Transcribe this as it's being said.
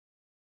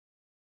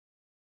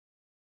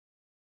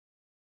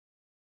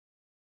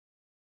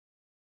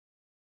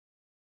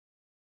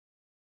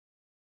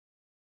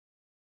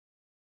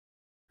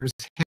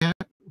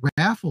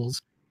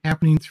raffles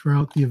happening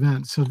throughout the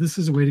event. So this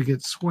is a way to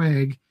get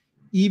swag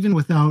even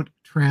without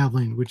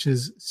traveling, which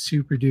is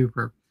super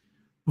duper.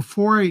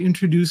 Before I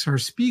introduce our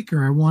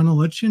speaker, I want to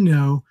let you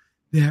know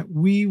that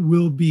we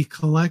will be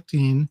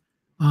collecting,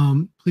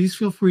 please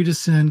feel free to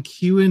send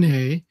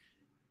Q&A,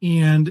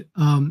 and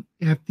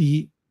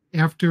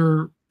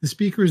after the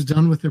speaker is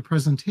done with their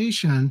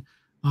presentation,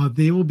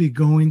 they will be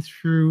going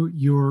through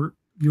your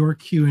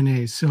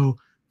Q&A. So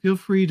feel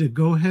free to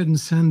go ahead and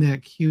send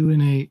that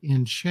Q&A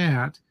in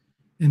chat,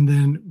 and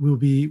then we'll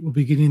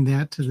be getting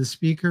that to the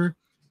speaker,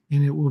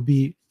 and it will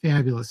be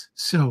fabulous.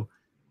 So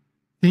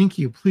thank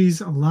you.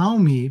 Please allow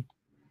me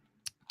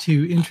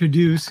to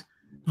introduce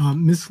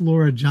Miss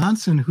Laura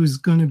Johnson, who's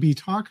going to be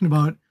talking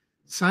about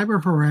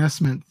cyber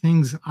harassment,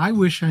 things I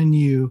wish I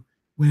knew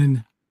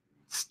when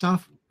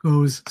stuff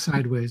goes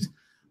sideways.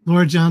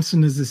 Laura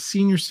Johnson is a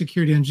senior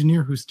security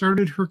engineer who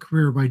started her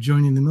career by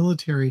joining the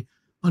military,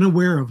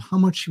 unaware of how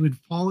much she would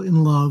fall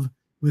in love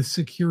with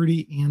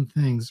security and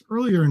things.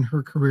 Earlier in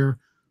her career,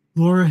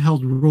 Laura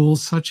held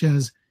roles such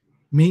as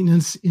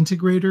maintenance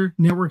integrator,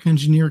 network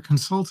engineer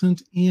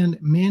consultant, and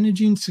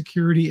managing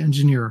security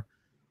engineer.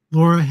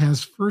 Laura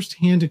has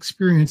firsthand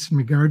experience in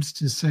regards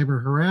to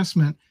cyber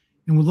harassment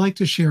and would like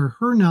to share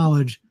her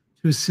knowledge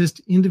to assist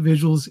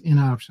individuals in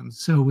options.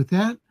 So with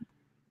that,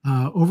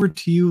 over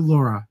to you,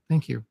 Laura.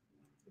 Thank you.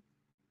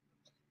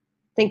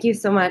 Thank you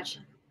so much.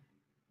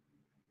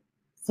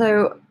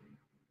 So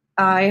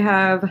I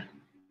have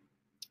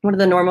one of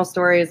the normal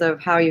stories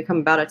of how you come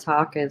about a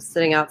talk is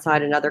sitting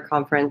outside another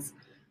conference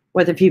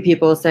with a few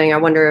people saying, I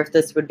wonder if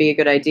this would be a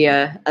good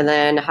idea, and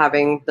then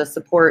having the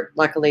support,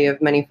 luckily,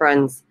 of many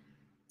friends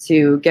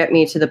to get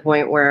me to the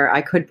point where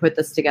I could put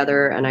this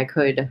together and I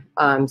could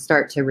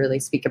start to really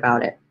speak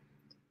about it.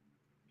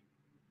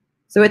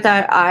 So with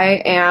that,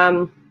 I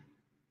am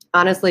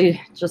honestly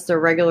just a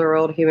regular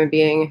old human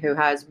being who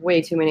has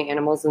way too many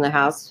animals in the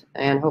house,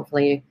 and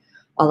hopefully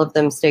all of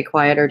them stay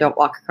quiet or don't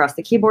walk across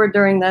the keyboard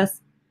during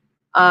this.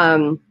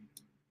 One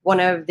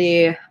of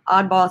the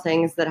oddball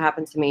things that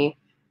happened to me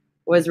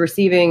was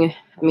receiving,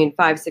 5-6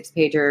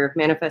 pager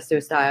manifesto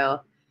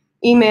style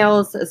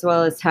emails as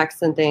well as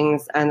texts and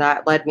things, and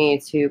that led me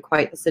to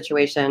quite the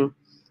situation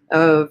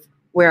of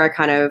where I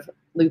kind of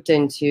looped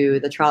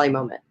into the trolley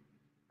moment.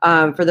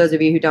 For those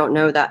of you who don't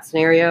know that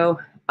scenario,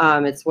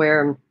 it's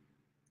where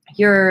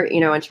you're,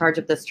 in charge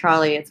of this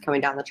trolley. It's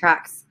coming down the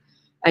tracks,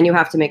 and you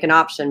have to make an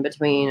option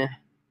between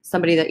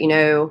somebody that you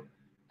know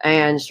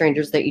and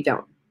strangers that you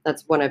don't.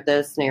 That's one of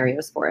the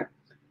scenarios for it.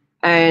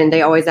 And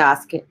they always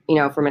ask,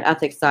 from an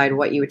ethics side,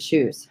 what you would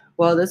choose.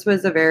 Well, this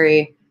was a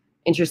very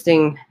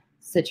interesting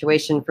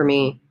situation for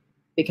me,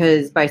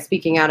 because by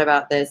speaking out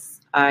about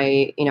this,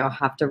 I,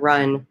 have to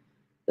run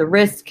the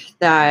risk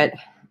that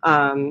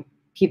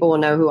people will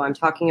know who I'm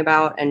talking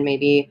about, and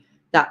maybe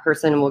that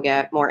person will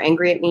get more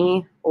angry at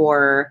me,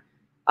 or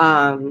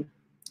one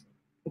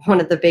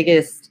of the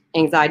biggest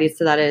anxieties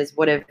to that is,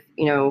 what if,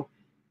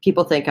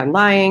 people think I'm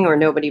lying or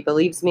nobody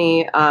believes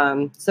me.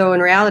 So in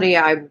reality,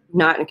 I'm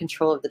not in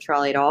control of the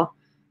trolley at all.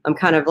 I'm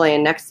kind of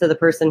laying next to the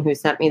person who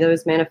sent me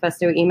those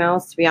manifesto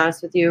emails, to be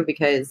honest with you,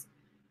 because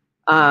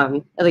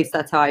at least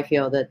that's how I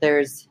feel, that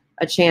there's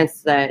a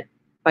chance that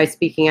by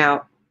speaking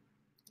out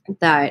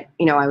that,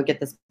 I would get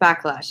this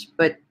backlash.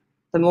 But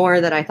the more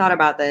that I thought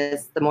about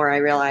this, the more I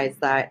realized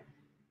that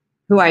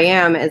who I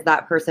am is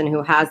that person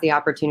who has the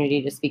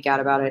opportunity to speak out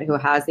about it, who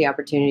has the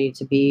opportunity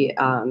to be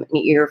an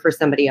ear for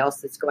somebody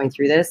else that's going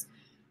through this.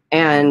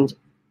 And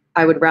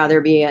I would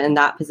rather be in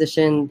that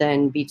position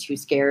than be too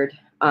scared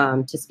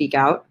to speak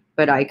out.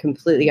 But I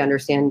completely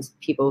understand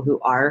people who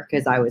are,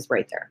 because I was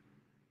right there.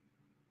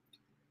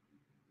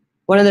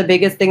 One of the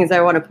biggest things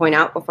I want to point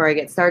out before I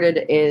get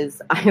started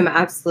is I am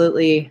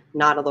absolutely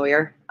not a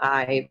lawyer.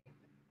 I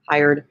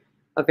hired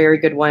a very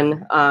good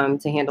one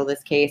to handle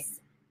this case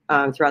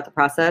throughout the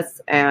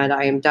process, and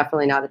I am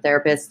definitely not a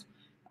therapist.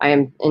 I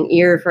am an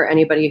ear for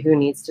anybody who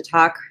needs to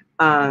talk,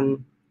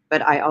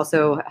 but I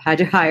also had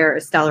to hire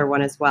a stellar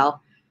one as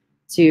well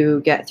to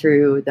get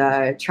through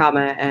the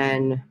trauma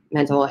and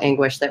mental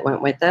anguish that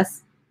went with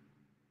this.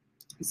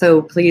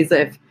 So please,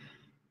 if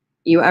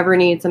you ever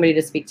need somebody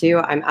to speak to,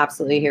 I'm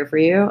absolutely here for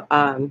you,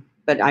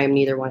 but I am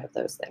neither one of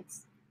those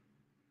things.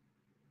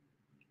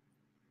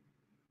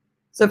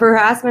 So for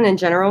harassment in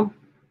general,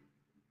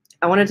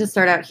 I wanted to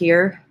start out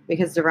here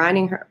because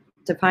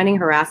defining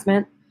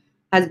harassment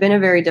has been a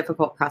very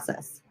difficult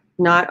process,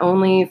 not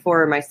only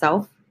for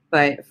myself,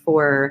 but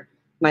for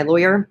my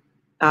lawyer.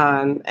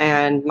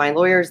 And my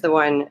lawyer is the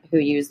one who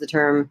used the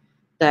term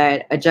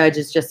that a judge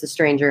is just a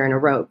stranger in a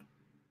robe,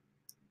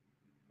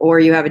 or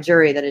you have a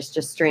jury that is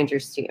just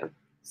strangers to you.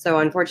 So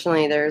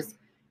unfortunately, there's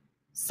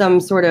some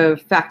sort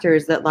of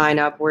factors that line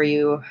up where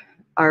you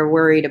are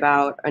worried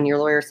about, and your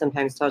lawyer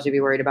sometimes tells you to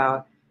be worried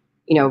about,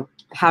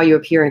 how you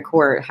appear in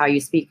court, how you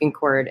speak in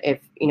court. If,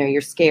 you're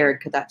scared,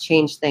 could that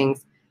change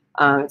things?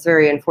 It's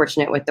very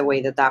unfortunate with the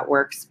way that that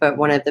works. But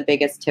one of the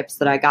biggest tips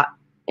that I got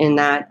in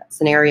that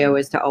scenario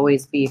is to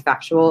always be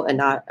factual and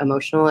not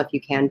emotional if you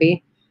can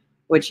be,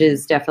 which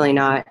is definitely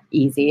not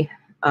easy.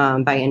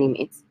 by any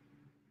means.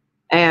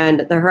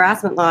 And the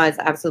harassment laws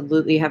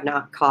absolutely have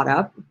not caught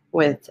up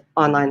with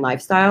online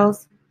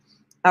lifestyles.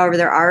 However,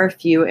 there are a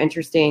few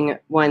interesting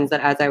ones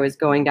that as I was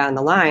going down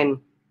the line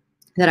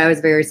that I was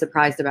very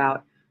surprised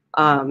about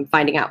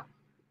finding out.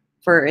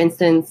 For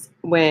instance,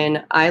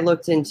 when I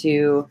looked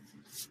into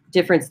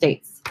different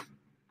states,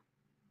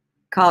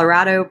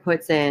 Colorado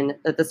puts in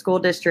that the school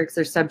districts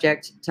are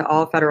subject to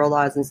all federal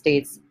laws and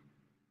states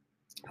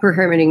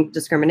prohibiting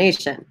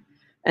discrimination.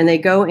 And they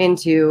go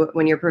into,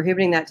 when you're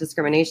prohibiting that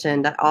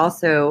discrimination, that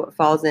also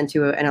falls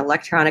into an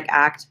electronic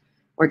act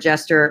or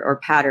gesture or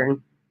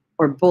pattern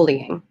or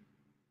bullying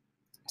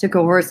to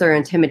coerce or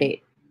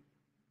intimidate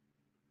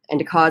and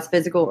to cause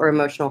physical or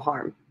emotional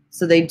harm.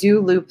 So they do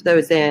loop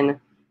those in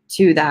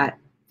to that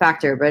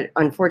factor. But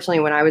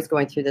unfortunately, when I was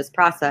going through this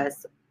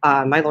process,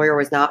 my lawyer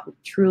was not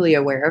truly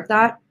aware of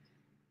that.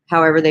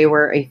 However, they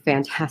were a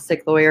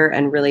fantastic lawyer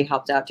and really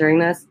helped out during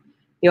this.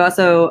 You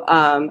also,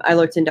 I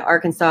looked into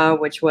Arkansas,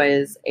 which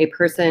was a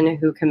person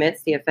who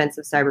commits the offense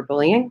of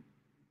cyberbullying.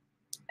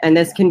 And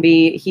this can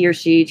be he or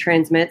she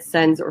transmits,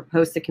 sends, or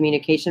posts a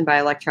communication by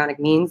electronic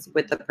means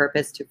with the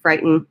purpose to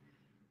frighten,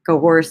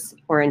 coerce,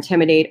 or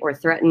intimidate, or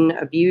threaten,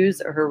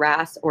 abuse, or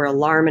harass, or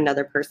alarm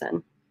another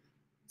person.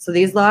 So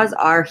these laws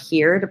are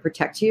here to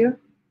protect you.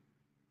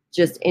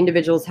 Just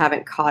individuals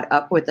haven't caught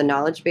up with the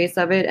knowledge base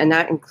of it, and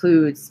that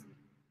includes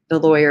the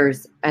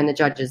lawyers and the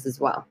judges as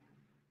well.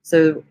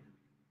 So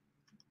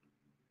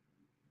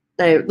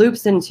that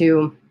loops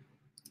into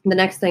the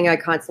next thing I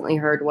constantly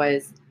heard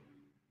was,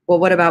 well,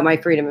 what about my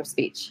freedom of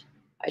speech?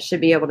 I should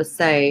be able to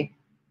say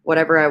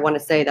whatever I want to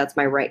say. That's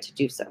my right to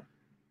do so.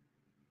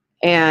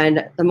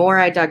 And the more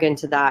I dug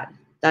into that,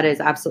 that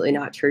is absolutely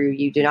not true.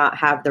 You do not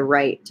have the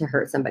right to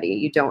hurt somebody.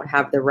 You don't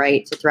have the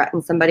right to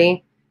threaten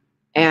somebody.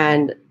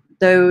 And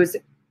those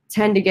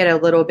tend to get a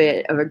little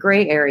bit of a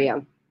gray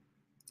area.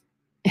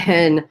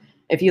 And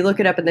if you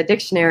look it up in the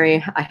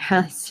dictionary, I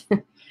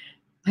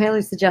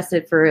highly suggest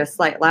it for a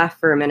slight laugh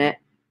for a minute,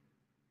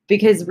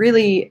 because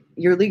really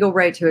your legal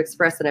right to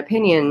express an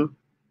opinion,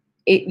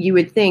 you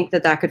would think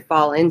that that could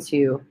fall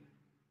into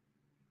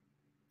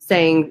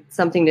saying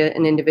something to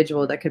an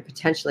individual that could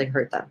potentially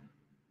hurt them.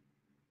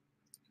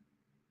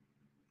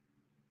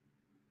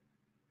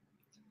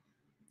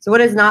 So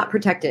what is not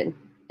protected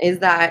is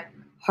that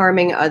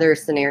harming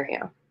others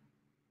scenario.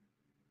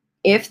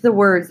 If the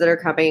words that are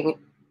coming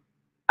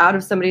out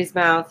of somebody's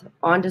mouth,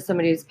 onto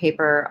somebody's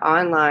paper,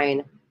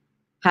 online,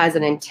 has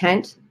an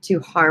intent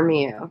to harm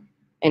you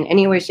in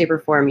any way, shape, or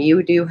form,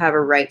 you do have a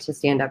right to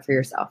stand up for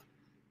yourself.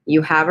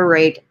 You have a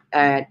right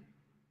at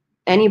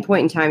any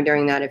point in time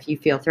during that, if you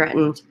feel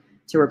threatened,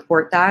 to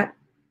report that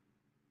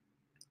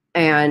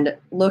and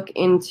look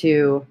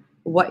into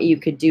what you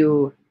could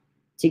do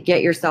to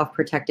get yourself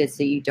protected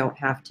so you don't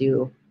have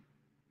to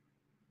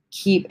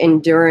keep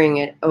enduring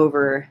it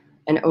over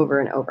and over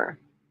and over.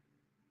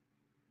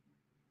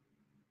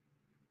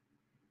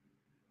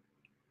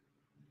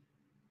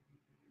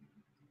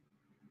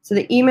 So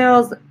the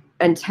emails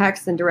and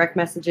texts and direct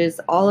messages,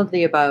 all of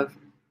the above,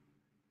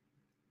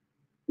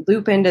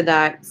 loop into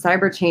that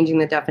cyber changing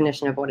the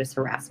definition of what is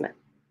harassment.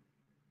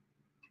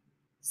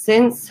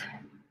 Since,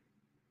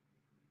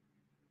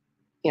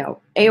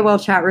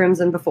 AOL chat rooms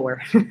and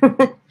before,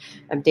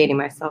 I'm dating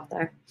myself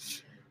there.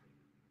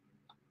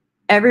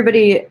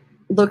 Everybody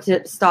looked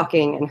at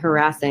stalking and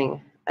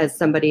harassing as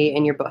somebody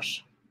in your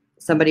bush,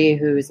 somebody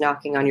who's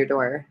knocking on your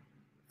door,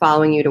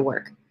 following you to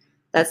work.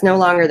 That's no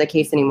longer the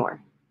case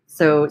anymore.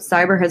 So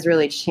cyber has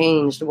really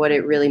changed what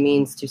it really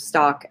means to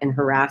stalk and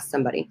harass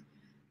somebody.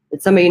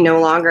 That somebody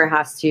no longer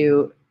has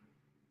to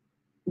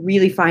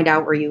really find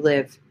out where you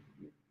live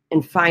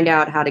and find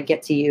out how to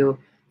get to you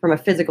from a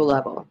physical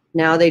level.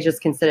 Now they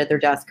just can sit at their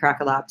desk, crack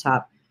a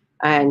laptop,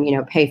 and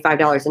pay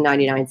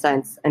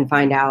 $5.99 and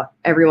find out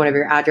every one of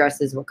your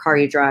addresses, what car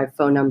you drive,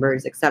 phone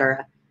numbers,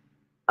 etc.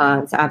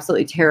 It's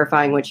absolutely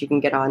terrifying what you can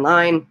get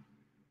online.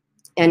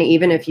 And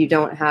even if you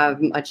don't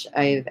have much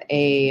of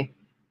a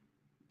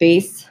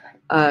base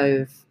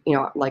of,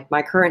 like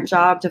my current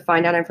job to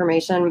find out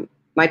information,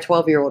 my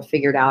 12-year-old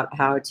figured out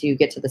how to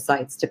get to the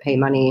sites to pay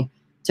money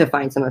to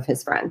find some of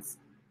his friends.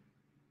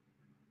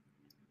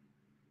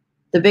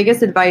 The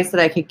biggest advice that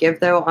I could give,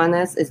 though, on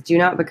this is do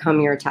not become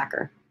your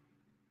attacker.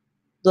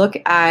 Look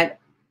at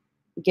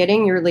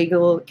getting your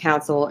legal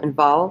counsel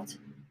involved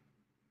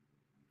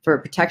for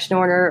a protection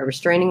order, a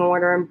restraining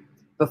order,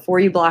 before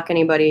you block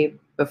anybody.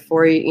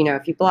 Before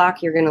if you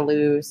block, you're going to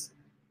lose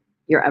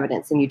your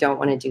evidence, and you don't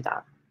want to do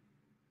that.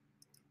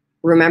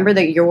 Remember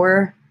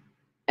that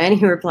any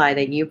reply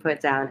that you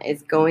put down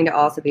is going to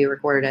also be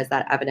recorded as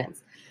that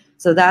evidence.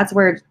 So that's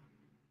where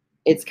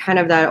it's kind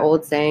of that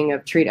old saying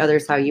of treat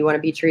others how you want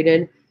to be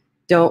treated.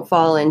 Don't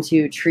fall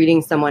into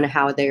treating someone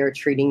how they are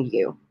treating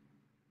you.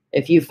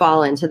 If you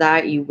fall into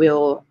that, you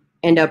will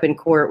end up in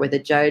court with a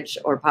judge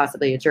or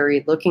possibly a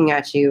jury looking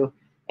at you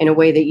in a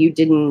way that you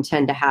didn't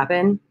intend to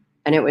happen.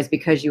 And it was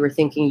because you were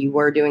thinking you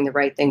were doing the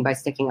right thing by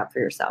sticking up for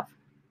yourself.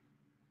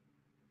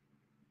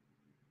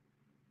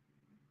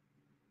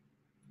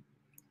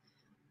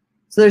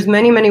 So there's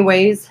many, many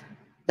ways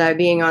that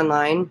being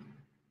online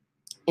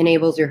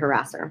enables your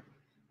harasser.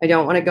 I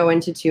don't want to go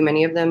into too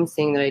many of them,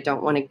 seeing that I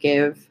don't want to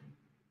give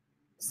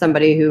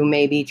somebody who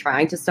may be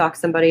trying to stalk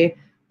somebody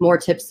more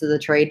tips to the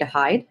trade to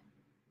hide.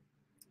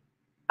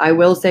 I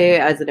will say,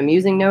 as an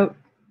amusing note,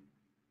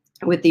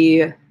 with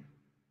the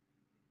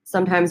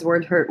sometimes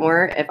words hurt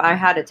more, if I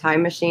had a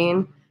time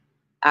machine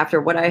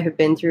after what I have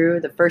been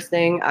through, the first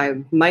thing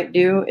I might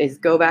do is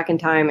go back in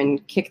time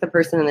and kick the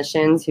person in the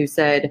shins who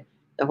said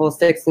the whole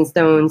sticks and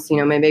stones,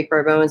 may break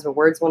my bones, but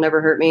words will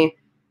never hurt me.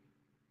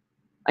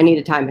 I need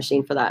a time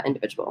machine for that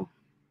individual.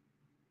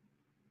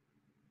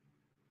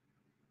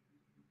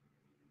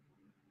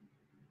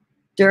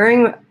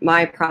 During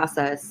my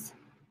process,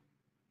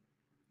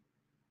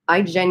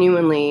 I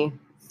genuinely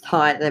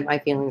thought that my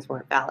feelings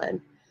weren't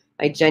valid.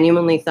 I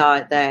genuinely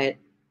thought that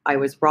I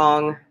was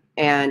wrong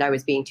and I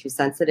was being too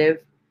sensitive.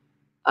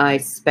 I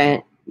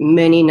spent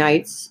many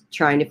nights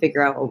trying to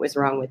figure out what was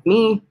wrong with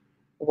me,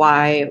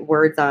 why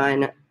words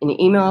on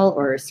an email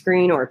or a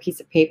screen or a piece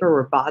of paper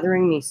were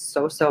bothering me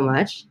so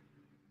much.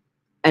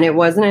 And it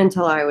wasn't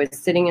until I was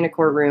sitting in a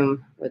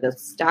courtroom with a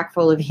stack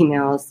full of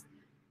emails,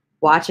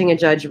 watching a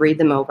judge read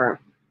them over,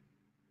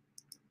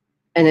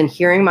 and then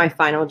hearing my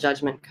final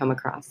judgment come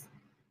across,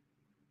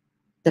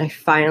 that I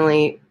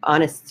finally,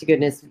 honest to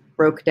goodness,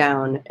 broke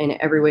down in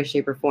every way,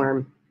 shape, or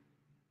form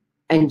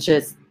and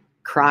just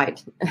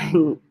cried.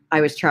 And I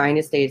was trying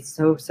to stay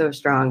so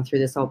strong through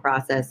this whole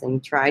process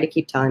and try to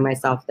keep telling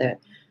myself that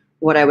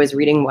what I was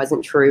reading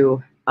wasn't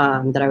true,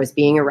 that I was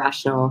being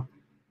irrational.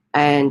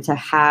 And to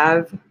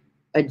have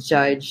a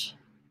judge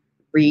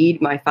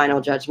read my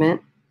final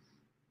judgment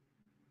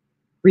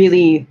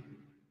really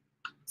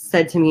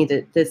said to me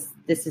that this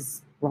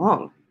is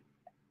wrong.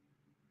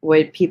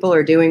 What people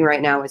are doing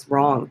right now is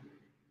wrong.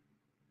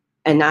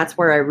 And that's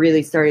where I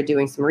really started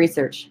doing some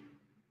research.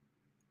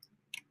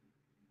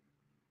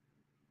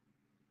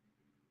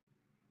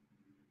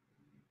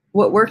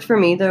 What worked for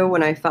me, though,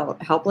 when I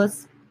felt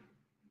helpless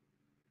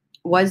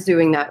was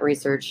doing that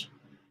research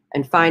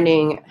and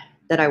finding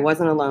that I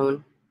wasn't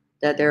alone,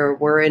 that there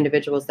were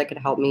individuals that could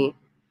help me,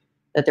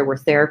 that there were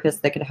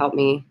therapists that could help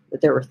me,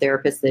 that there were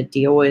therapists that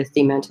deal with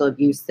the mental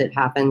abuse that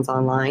happens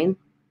online.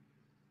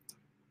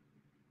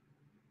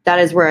 That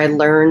is where I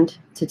learned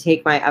to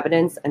take my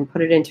evidence and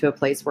put it into a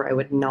place where I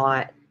would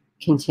not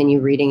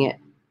continue reading it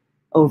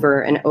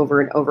over and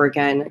over and over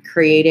again,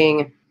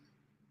 creating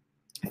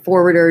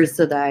forwarders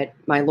so that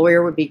my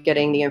lawyer would be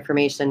getting the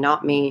information,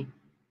 not me.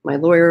 My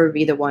lawyer would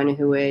be the one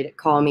who would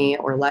call me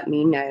or let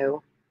me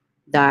know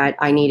that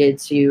I needed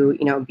to,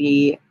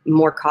 be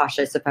more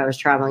cautious if I was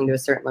traveling to a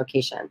certain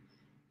location,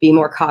 be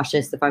more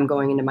cautious if I'm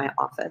going into my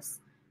office.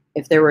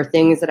 If there were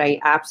things that I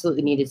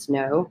absolutely needed to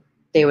know,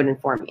 they would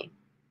inform me.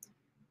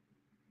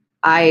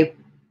 I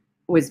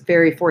was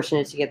very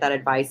fortunate to get that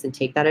advice and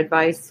take that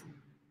advice,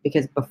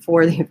 because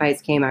before the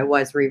advice came, I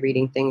was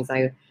rereading things.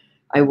 I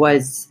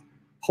was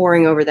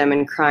poring over them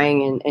and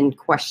crying and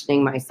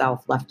questioning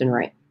myself left and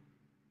right.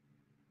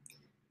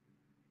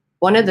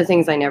 One of the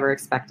things I never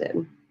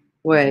expected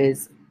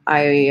was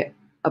I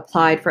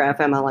applied for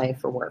FMLA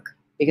for work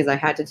because I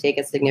had to take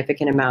a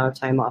significant amount of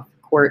time off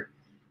court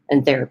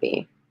and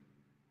therapy.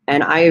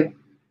 And I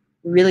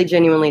really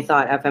genuinely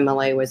thought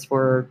FMLA was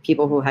for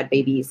people who had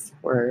babies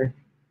or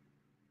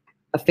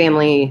a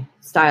family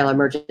style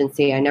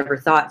emergency. I never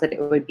thought that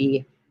it would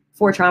be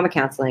for trauma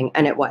counseling,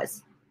 and it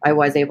was. I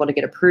was able to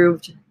get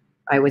approved.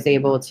 I was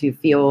able to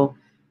feel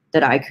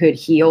that I could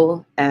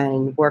heal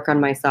and work on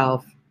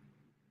myself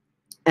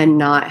and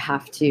not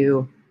have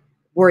to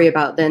worry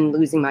about then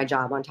losing my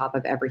job on top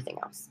of everything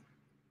else.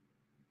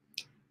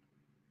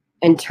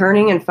 And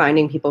turning and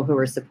finding people who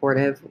were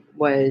supportive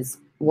was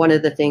one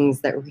of the things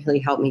that really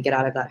helped me get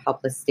out of that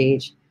helpless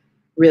stage,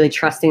 really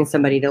trusting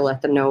somebody to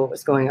let them know what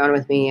was going on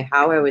with me,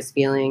 how I was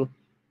feeling,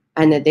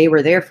 and that they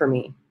were there for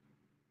me.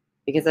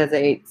 Because as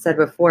I said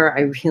before,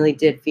 I really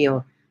did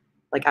feel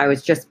like I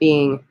was just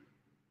being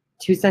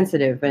too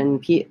sensitive.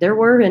 And there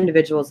were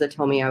individuals that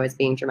told me I was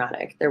being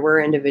dramatic. There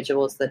were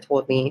individuals that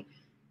told me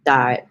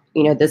that,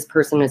 this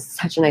person is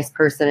such a nice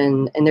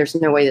person and there's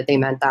no way that they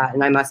meant that,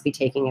 and I must be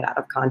taking it out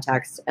of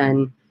context.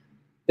 And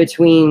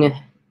between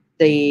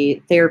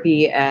the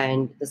therapy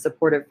and the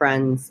supportive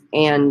friends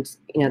and,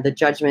 the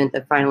judgment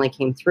that finally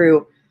came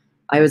through,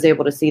 I was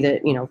able to see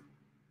that,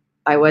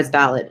 I was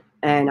valid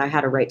and I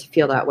had a right to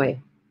feel that way.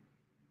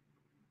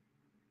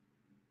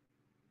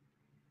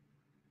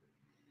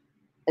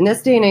 In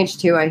this day and age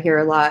too, I hear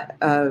a lot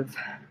of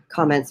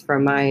comments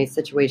from my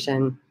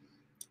situation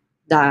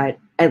that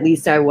at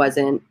least I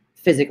wasn't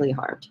physically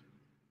harmed.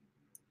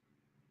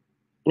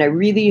 And I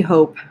really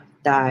hope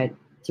that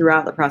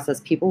throughout the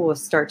process, people will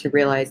start to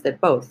realize that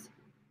both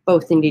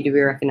need to be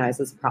recognized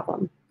as a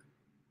problem.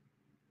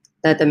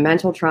 That the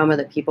mental trauma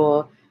that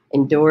people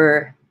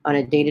endure on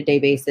a day-to-day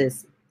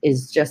basis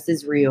is just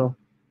as real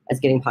as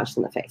getting punched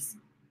in the face.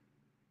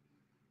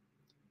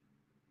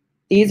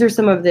 These are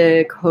some of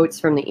the quotes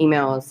from the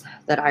emails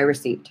that I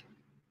received.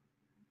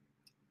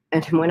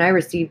 And when I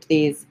received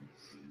these,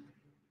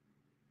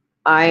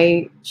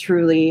 I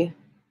truly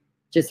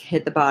just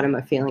hit the bottom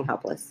of feeling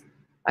helpless.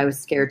 I was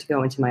scared to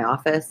go into my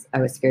office. I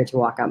was scared to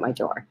walk out my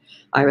door.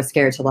 I was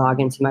scared to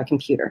log into my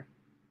computer.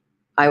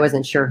 I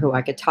wasn't sure who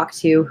I could talk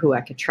to, who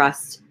I could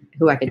trust,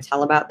 who I could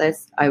tell about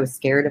this. I was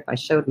scared if I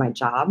showed my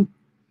job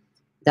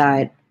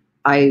that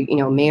I,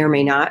 may or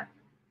may not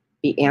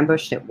be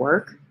ambushed at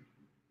work,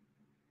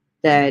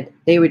 that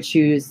they would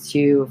choose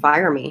to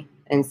fire me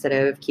instead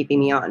of keeping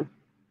me on.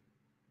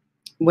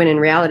 When in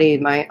reality,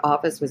 my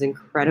office was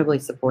incredibly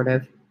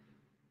supportive.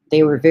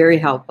 They were very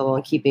helpful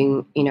in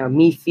keeping,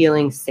 me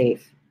feeling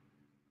safe.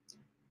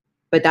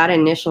 But that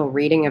initial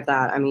reading of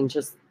that,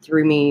 just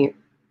threw me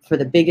for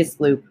the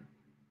biggest loop,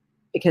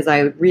 because I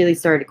really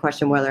started to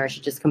question whether I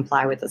should just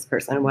comply with this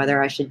person,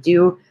 whether I should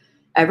do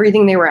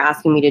everything they were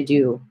asking me to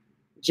do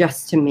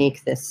just to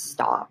make this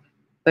stop.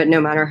 But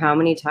no matter how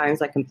many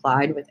times I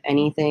complied with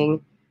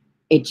anything,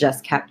 it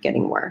just kept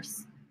getting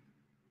worse.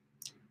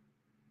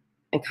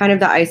 And kind of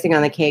the icing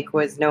on the cake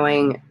was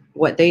knowing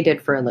what they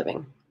did for a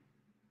living.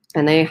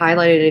 And they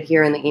highlighted it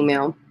here in the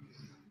email.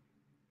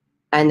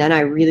 And then I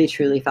really,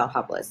 truly felt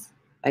helpless.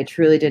 I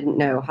truly didn't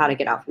know how to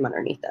get out from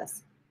underneath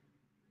this.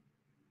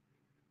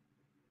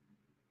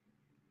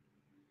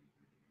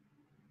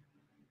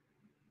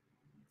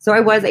 So I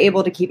was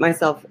able to keep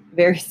myself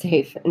very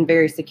safe and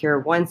very secure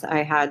once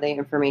I had the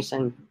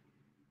information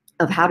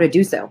of how to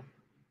do so.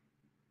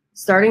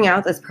 Starting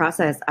out this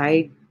process,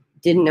 I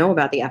didn't know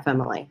about the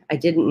FMLA. I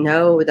didn't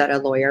know that a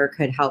lawyer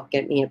could help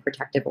get me a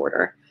protective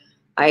order.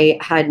 I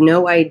had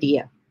no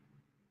idea.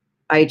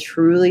 I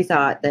truly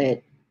thought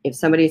that if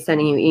somebody's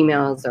sending you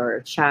emails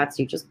or chats,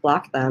 you just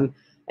block them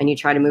and you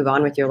try to move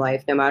on with your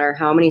life, no matter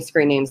how many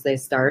screen names they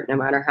start, no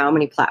matter how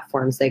many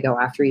platforms they go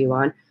after you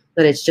on,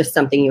 that it's just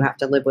something you have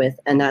to live with.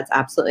 And that's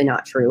absolutely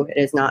not true. It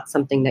is not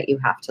something that you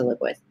have to live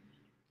with.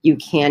 You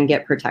can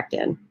get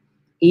protected.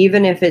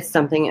 Even if it's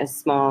something as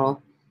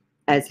small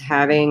as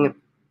having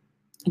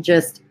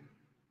just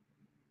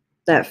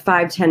that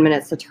 5-10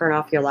 minutes to turn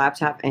off your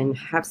laptop and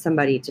have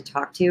somebody to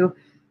talk to,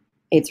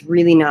 it's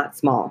really not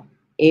small.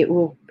 It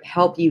will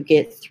help you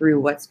get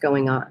through what's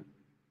going on.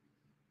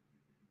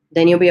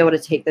 Then you'll be able to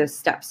take those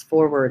steps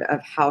forward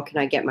of how can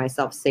I get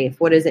myself safe?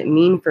 What does it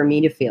mean for me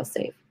to feel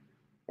safe?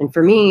 And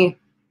for me,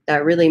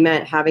 that really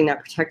meant having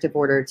that protective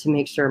order to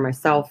make sure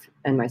myself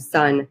and my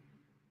son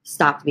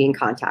stopped being in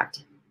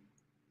contact,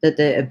 that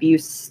the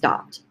abuse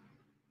stopped.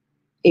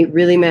 It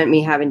really meant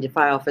me having to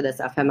file for this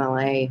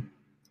FMLA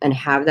and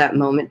have that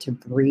moment to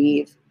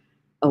breathe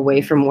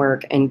away from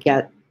work and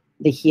get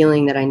the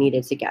healing that I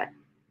needed to get.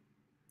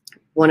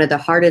 One of the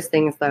hardest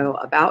things, though,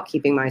 about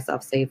keeping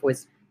myself safe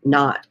was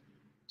not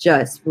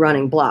just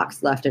running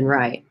blocks left and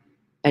right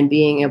and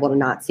being able to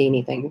not see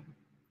anything.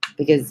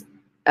 Because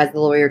as the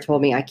lawyer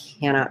told me, I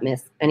cannot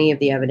miss any of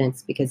the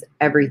evidence because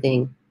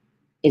everything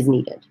is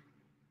needed.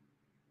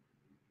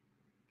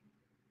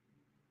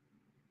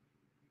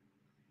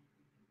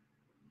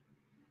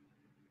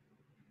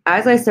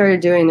 As I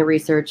started doing the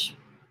research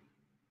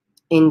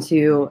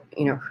into,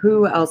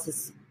 who else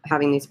is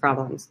having these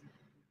problems,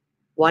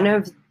 one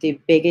of the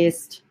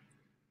biggest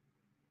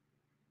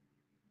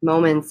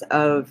moments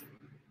of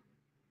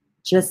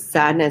just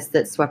sadness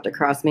that swept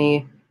across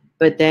me,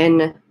 but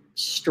then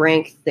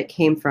strength that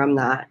came from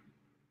that,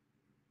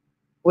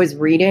 was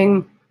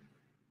reading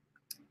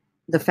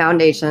the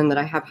foundation that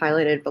I have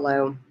highlighted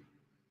below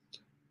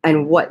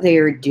and what they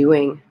are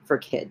doing for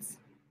kids,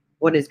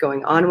 what is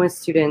going on with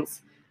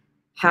students,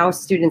 how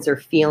students are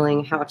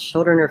feeling, how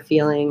children are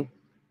feeling,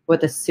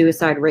 what the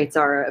suicide rates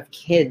are of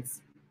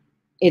kids.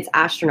 It's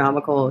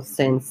astronomical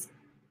since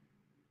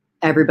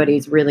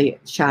everybody's really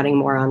chatting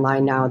more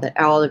online now, that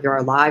all of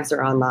your lives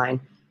are online.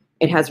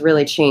 It has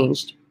really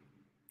changed.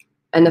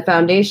 And the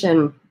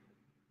foundation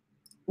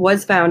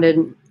was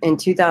founded in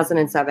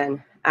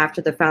 2007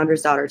 after the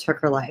founder's daughter took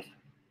her life.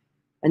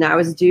 And that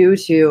was due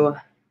to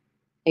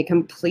a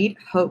complete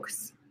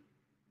hoax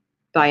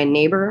by a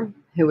neighbor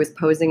who was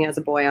posing as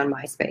a boy on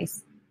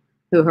MySpace,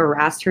 who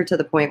harassed her to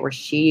the point where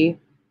she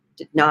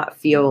did not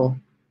feel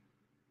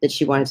that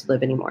she wanted to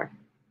live anymore.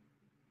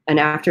 And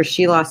after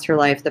she lost her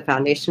life, the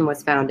foundation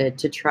was founded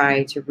to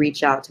try to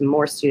reach out to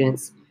more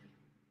students,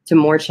 to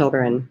more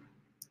children,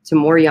 to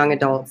more young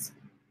adults,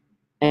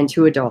 and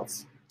to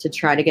adults, to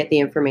try to get the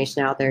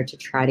information out there, to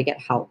try to get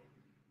help.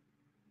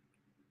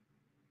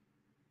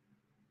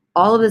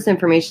 All of this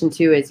information,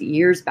 too, is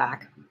years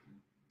back.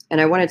 And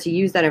I wanted to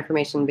use that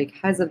information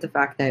because of the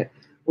fact that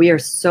we are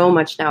so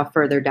much now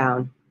further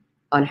down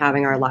on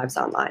having our lives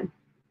online.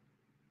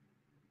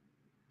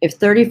 If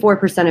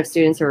 34% of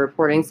students are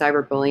reporting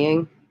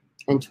cyberbullying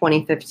in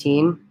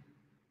 2015,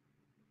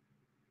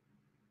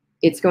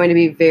 it's going to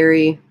be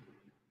very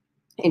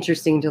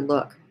interesting to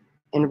look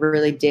and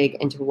really dig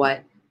into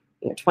what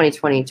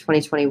 2020,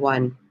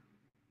 2021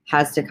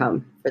 has to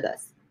come for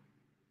this.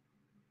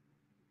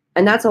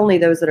 And that's only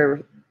those that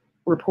are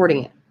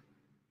reporting it.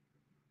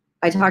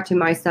 I talked to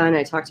my son,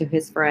 I talked to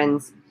his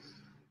friends,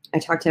 I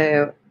talked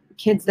to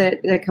kids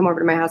that come over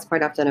to my house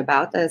quite often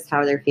about this,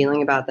 how they're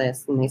feeling about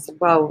this. And they said,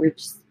 well,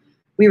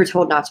 we were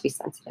told not to be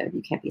sensitive.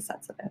 You can't be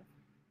sensitive.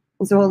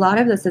 And so a lot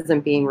of this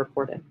isn't being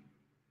reported.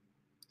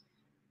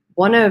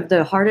 One of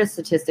the hardest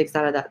statistics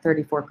out of that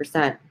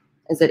 34%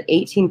 is that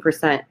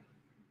 18%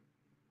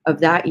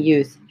 of that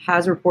youth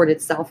has reported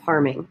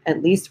self-harming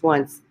at least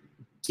once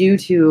due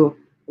to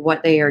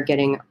what they are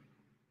getting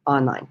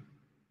online.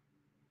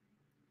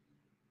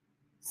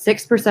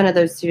 6% of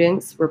those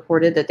students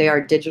reported that they are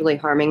digitally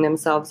harming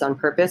themselves on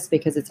purpose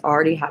because it's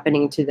already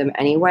happening to them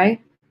anyway.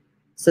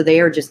 So they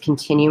are just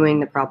continuing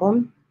the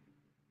problem.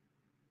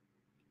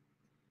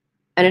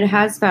 And it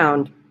has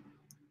found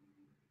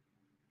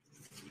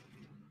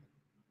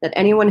that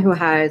anyone who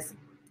has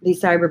the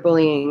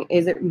cyberbullying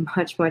is at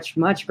much, much,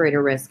 much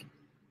greater risk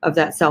of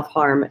that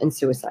self-harm and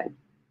suicide.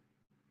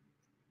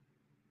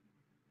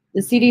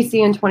 The CDC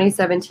in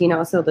 2017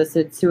 also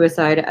listed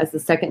suicide as the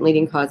second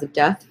leading cause of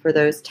death for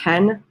those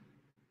 10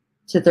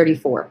 to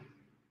 34.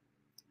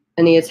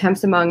 And the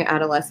attempts among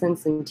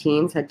adolescents and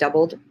teens had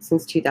doubled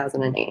since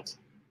 2008.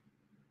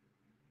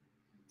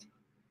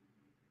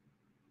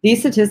 These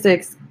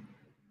statistics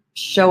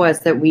show us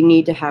that we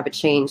need to have a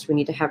change. We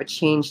need to have a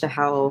change to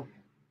how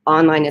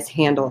online is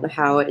handled,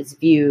 how it is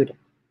viewed,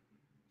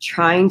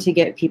 trying to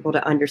get people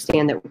to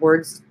understand that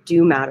words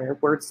do matter,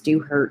 words do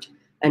hurt,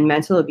 and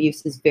mental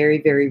abuse is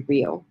very, very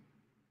real.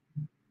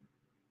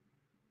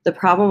 The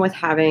problem with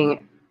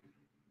having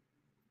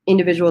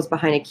individuals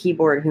behind a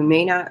keyboard who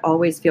may not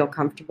always feel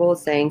comfortable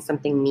saying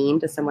something mean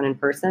to someone in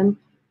person,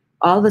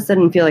 all of a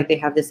sudden feel like they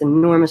have this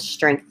enormous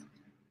strength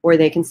where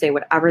they can say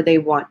whatever they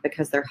want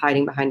because they're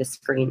hiding behind a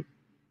screen.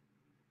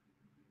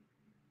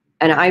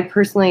 And I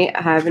personally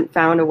haven't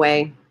found a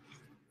way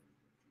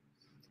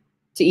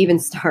to even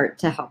start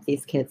to help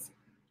these kids.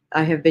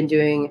 I have been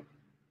doing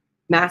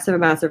massive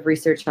amounts of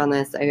research on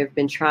this. I have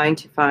been trying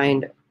to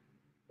find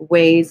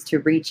ways to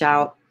reach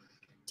out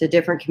to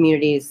different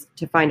communities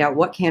to find out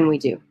what can we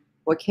do?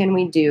 What can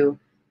we do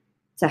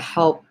to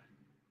help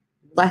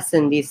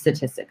lessen these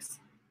statistics?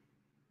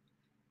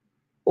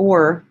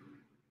 Or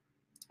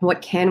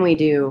what can we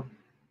do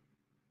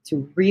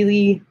to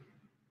really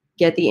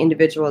get the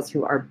individuals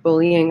who are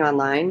bullying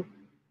online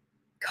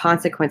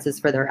consequences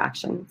for their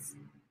actions?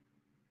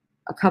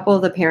 A couple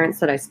of the parents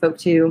that I spoke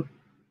to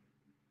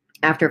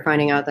after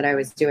finding out that I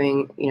was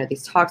doing,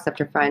 these talks,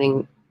 after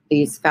finding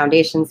these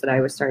foundations that I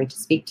was starting to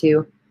speak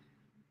to,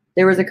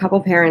 there was a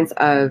couple parents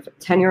of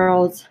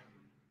 10-year-olds,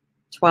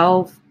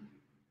 12,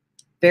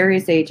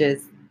 various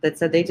ages that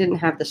said they didn't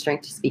have the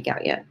strength to speak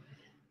out yet.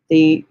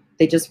 They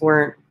just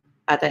weren't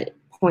at that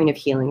point of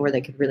healing where they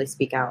could really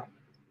speak out,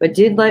 but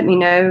did let me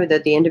know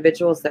that the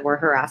individuals that were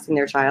harassing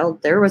their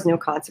child, there was no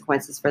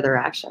consequences for their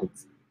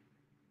actions.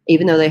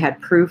 Even though they had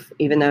proof,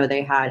 even though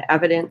they had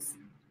evidence,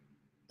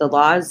 the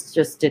laws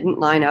just didn't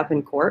line up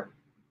in court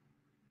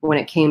when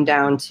it came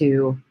down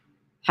to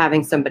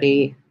having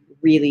somebody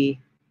really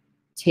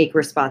take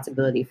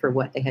responsibility for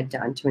what they had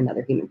done to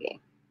another human being.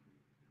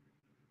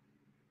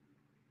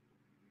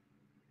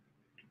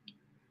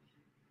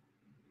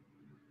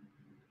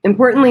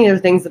 Importantly, the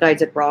things that I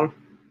did wrong.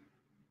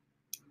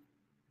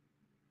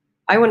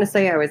 I want to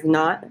say I was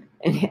not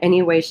in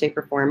any way, shape,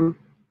 or form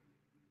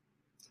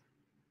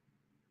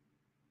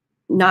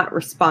not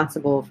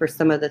responsible for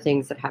some of the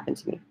things that happened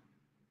to me.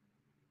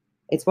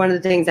 It's one of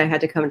the things I had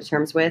to come to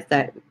terms with,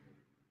 that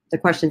the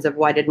questions of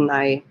why didn't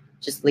I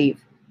just leave?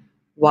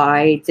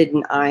 Why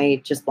didn't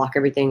I just block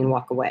everything and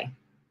walk away?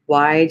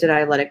 Why did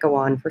I let it go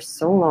on for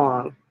so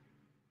long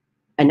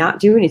and not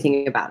do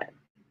anything about it?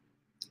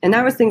 And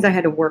that was things I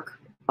had to work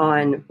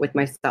on with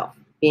myself,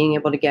 being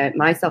able to get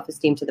my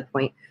self-esteem to the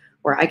point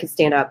where I could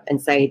stand up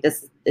and say,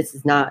 this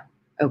is not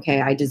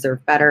okay. I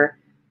deserve better.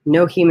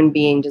 No human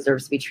being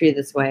deserves to be treated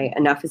this way.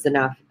 Enough is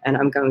enough, and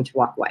I'm going to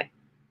walk away.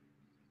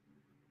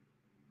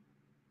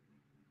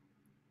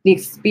 The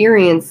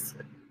experience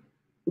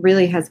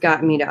really has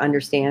gotten me to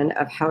understand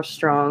of how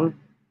strong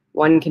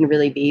one can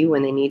really be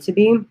when they need to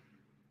be.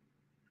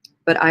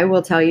 But I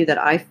will tell you that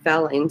I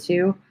fell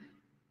into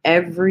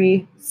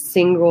every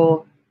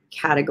single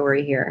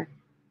category here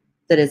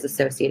that is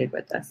associated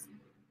with this.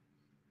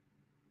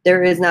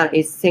 There is not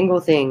a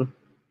single thing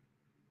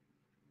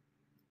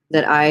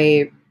that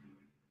I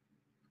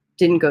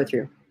didn't go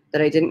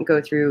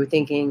through,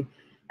 thinking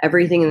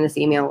everything in this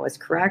email was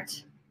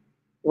correct.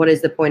 What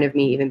is the point of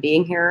me even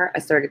being here? I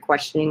started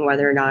questioning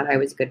whether or not I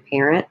was a good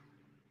parent.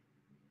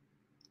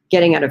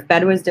 Getting out of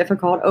bed was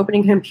difficult.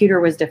 Opening a computer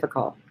was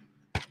difficult.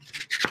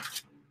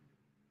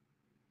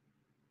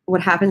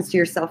 What happens to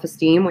your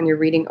self-esteem when you're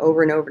reading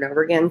over and over and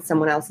over again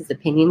someone else's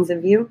opinions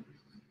of you?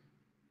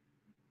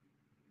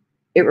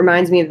 It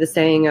reminds me of the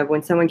saying of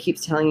when someone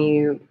keeps telling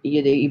you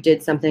that you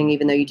did something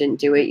even though you didn't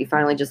do it, you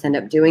finally just end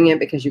up doing it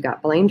because you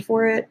got blamed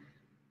for it.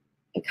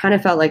 It kind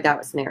of felt like that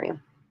was scenario.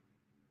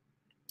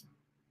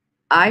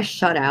 I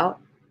shut out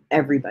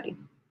everybody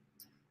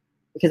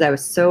because I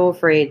was so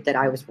afraid that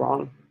I was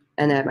wrong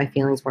and that my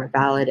feelings weren't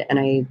valid, and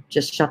I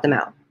just shut them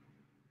out.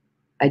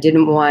 I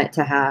didn't want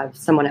to have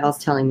someone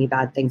else telling me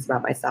bad things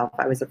about myself.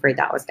 I was afraid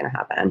that was going to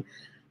happen.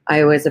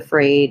 I was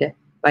afraid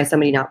by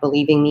somebody not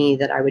believing me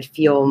that I would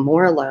feel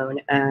more alone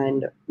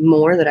and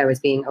more that I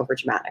was being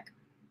overdramatic.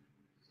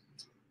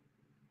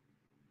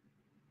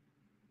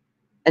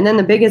 And then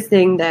the biggest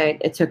thing that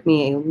it took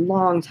me a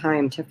long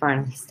time to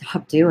finally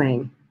stop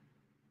doing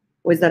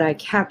was that I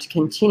kept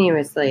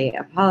continuously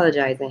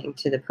apologizing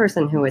to the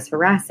person who was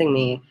harassing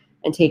me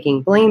and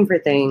taking blame for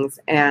things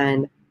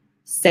and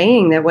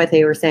saying that what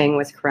they were saying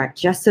was correct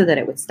just so that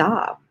it would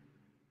stop.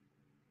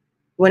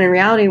 When in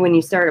reality, when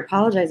you start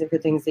apologizing for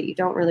things that you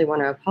don't really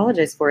want to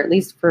apologize for, at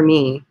least for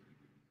me,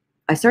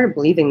 I started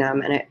believing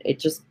them, and it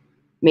just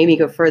made me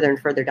go further and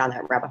further down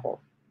that rabbit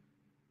hole.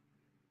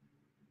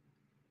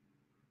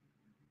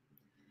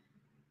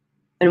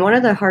 And one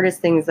of the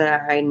hardest things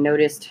that I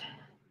noticed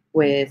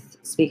with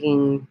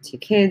speaking to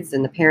kids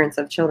and the parents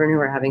of children who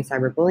are having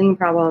cyberbullying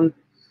problem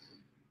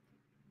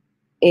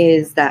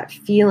is that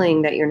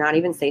feeling that you're not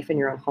even safe in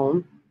your own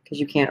home because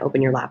you can't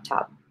open your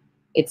laptop.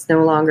 It's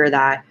no longer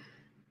that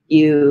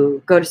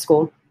you go to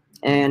school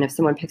and if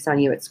someone picks on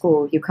you at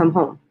school, you come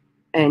home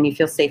and you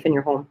feel safe in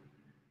your home.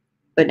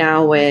 But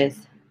now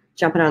with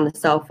jumping on the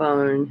cell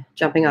phone,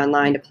 jumping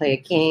online to play a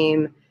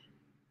game,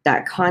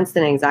 that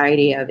constant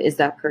anxiety of, is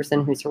that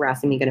person who's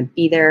harassing me going to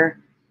be there?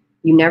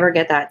 You never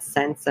get that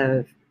sense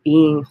of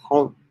being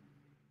home.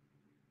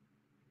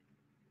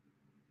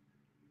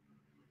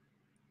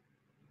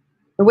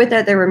 But with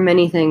that, there were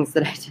many things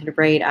that I did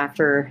right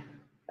after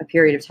a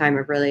period of time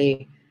of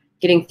really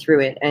getting through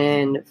it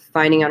and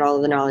finding out all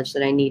of the knowledge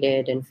that I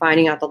needed and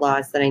finding out the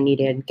laws that I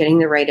needed, getting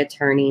the right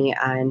attorney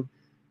and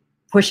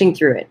pushing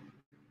through it.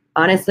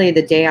 Honestly,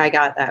 the day I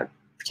got that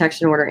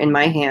protection order in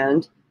my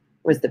hand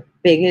was the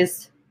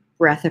biggest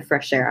breath of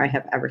fresh air I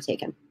have ever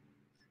taken.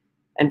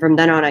 And from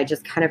then on, I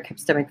just kind of kept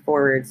stepping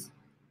forwards,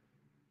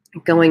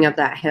 going up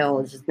that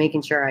hill, just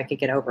making sure I could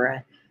get over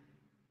it.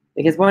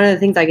 Because one of the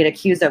things I get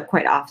accused of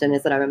quite often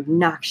is that I'm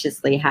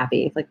obnoxiously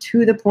happy, like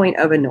to the point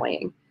of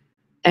annoying.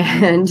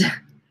 And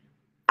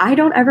I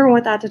don't ever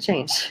want that to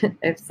change.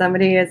 If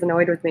somebody is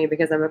annoyed with me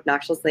because I'm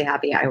obnoxiously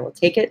happy, I will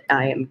take it.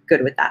 I am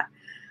good with that.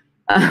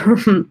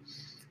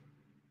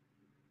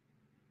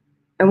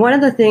 And one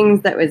of the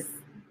things that was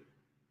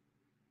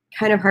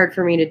kind of hard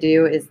for me to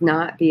do is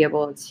not be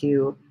able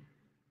to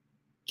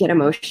get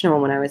emotional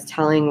when I was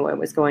telling what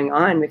was going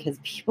on because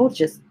people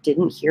just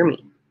didn't hear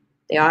me.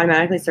 They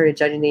automatically started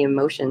judging the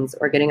emotions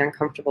or getting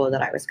uncomfortable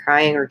that I was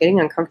crying or getting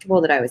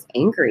uncomfortable that I was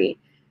angry.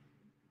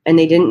 And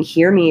they didn't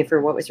hear me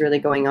for what was really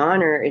going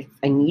on or if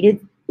I needed,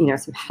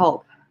 some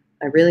help.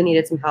 I really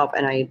needed some help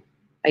and I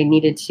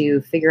needed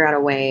to figure out a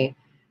way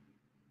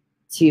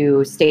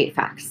to state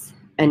facts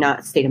and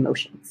not state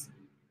emotions.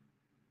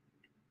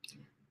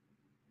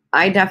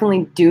 I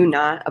definitely do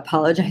not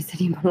apologize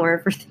anymore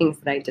for things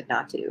that I did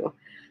not do.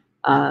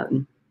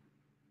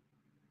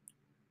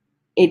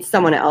 It's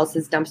someone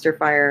else's dumpster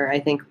fire. I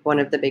think one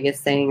of the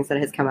biggest sayings that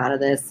has come out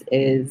of this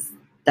is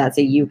that's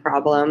a you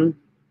problem.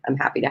 I'm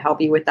happy to help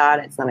you with that.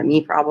 It's not a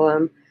me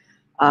problem.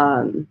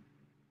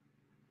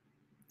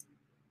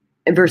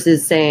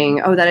 Versus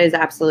saying, oh, that is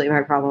absolutely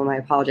my problem. I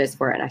apologize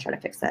for it and I try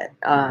to fix it.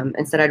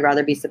 Instead, I'd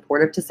rather be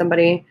supportive to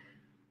somebody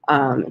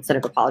instead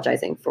of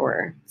apologizing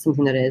for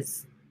something that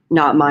is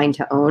not mine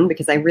to own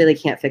because I really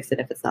can't fix it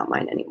if it's not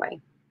mine anyway.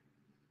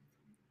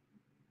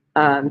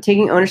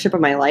 Taking ownership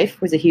of my life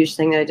was a huge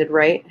thing that I did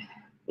right.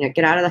 Had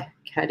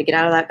to get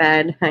out of that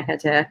bed. I had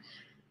to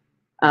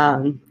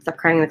stop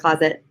crying in the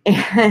closet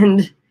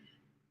and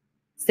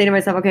say to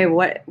myself, okay,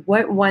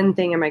 what one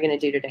thing am I going to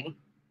do today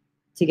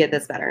to get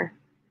this better?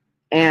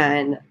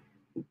 And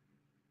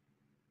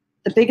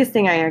the biggest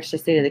thing I actually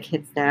say to the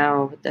kids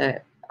now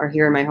that are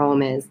here in my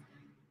home is,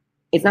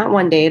 it's not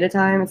one day at a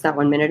time. It's not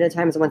 1 minute at a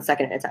time. It's 1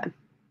 second at a time.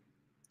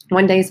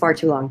 One day is far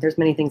too long. There's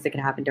many things that can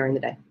happen during the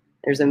day.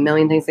 There's a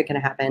million things that can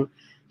happen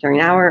during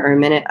an hour or a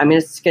minute. I'm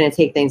just going to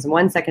take things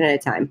 1 second at a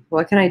time.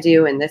 What can I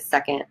do in this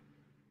second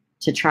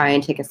to try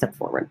and take a step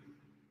forward?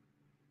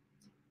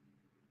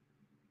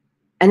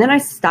 And then I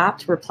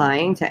stopped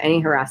replying to any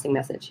harassing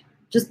message.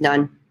 Just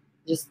none.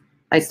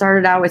 I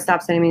started out with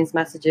stop sending me these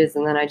messages,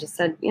 and then I just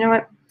said, you know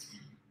what?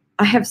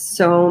 I have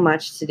so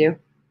much to do.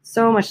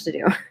 So much to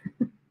do.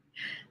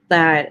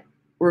 That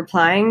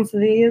replying to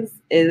these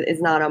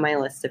is not on my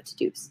list of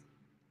to-dos.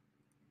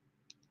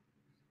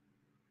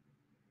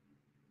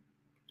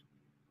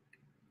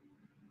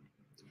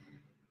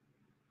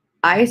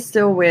 I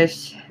still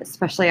wish,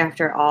 especially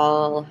after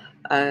all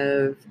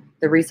of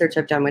the research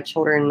I've done with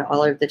children,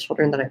 all of the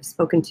children that I've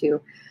spoken to,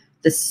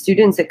 the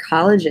students at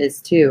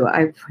colleges too,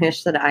 I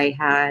wish that I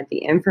had the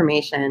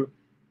information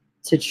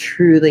to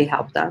truly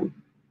help them,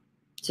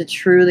 to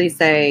truly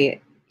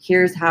say,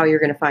 here's how you're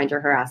going to find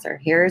your harasser.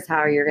 Here's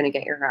how you're going to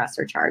get your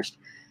harasser charged.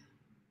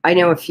 I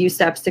know a few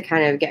steps to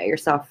kind of get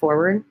yourself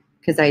forward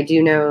because I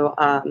do know,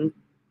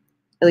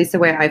 at least the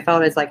way I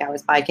felt is like I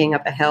was biking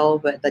up a hill,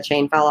 but the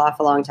chain fell off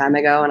a long time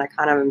ago and I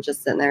kind of am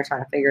just sitting there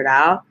trying to figure it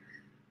out.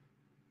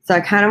 So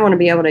I kind of want to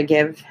be able to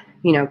give,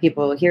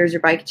 people, here's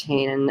your bike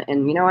chain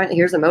and you know what,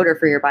 here's a motor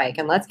for your bike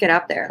and let's get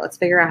up there. Let's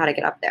figure out how to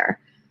get up there.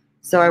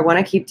 So I want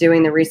to keep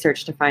doing the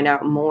research to find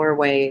out more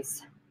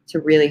ways to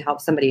really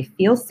help somebody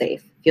feel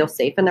safe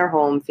in their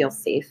home, feel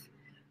safe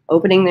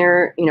opening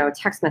their,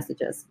 text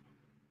messages.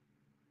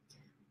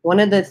 One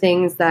of the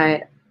things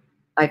that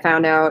I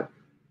found out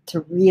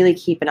to really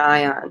keep an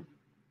eye on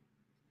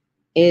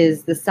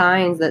is the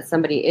signs that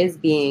somebody is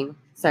being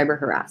cyber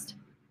harassed.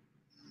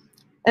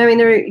 I mean,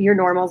 they're your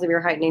normals of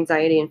your heightened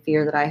anxiety and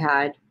fear that I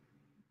had,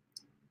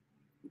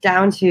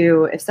 down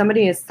to if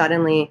somebody is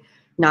suddenly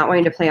not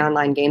wanting to play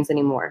online games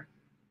anymore.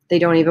 They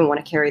don't even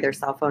want to carry their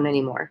cell phone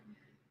anymore.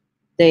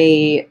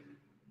 They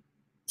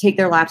take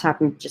their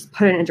laptop and just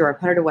put it in a drawer,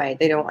 put it away.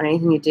 They don't want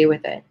anything to do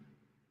with it.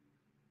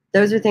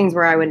 Those are things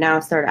where I would now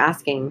start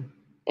asking,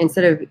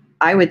 instead of,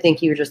 I would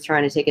think you were just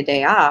trying to take a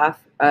day off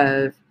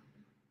of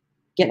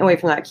getting away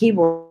from that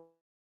keyboard,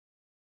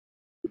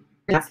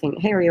 asking,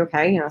 hey, are you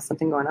okay?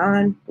 Something going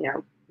on?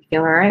 You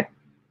feeling all right?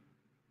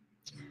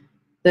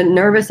 The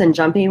nervous and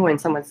jumpy when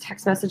someone's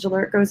text message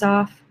alert goes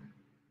off.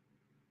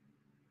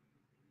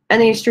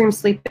 And the extreme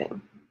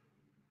sleeping.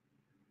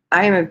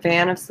 I am a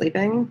fan of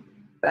sleeping,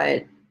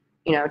 but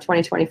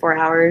 20, 24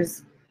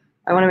 hours,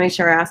 I want to make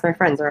sure I ask my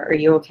friends, are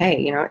you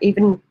okay?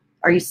 Even,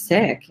 are you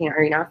sick?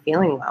 Are you not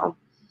feeling well?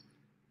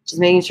 Just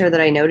making sure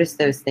that I notice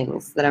those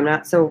things, that I'm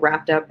not so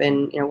wrapped up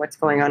in, what's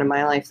going on in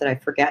my life that I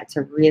forget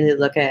to really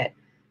look at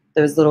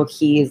those little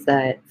keys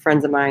that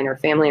friends of mine or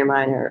family of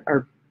mine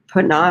are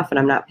putting off and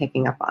I'm not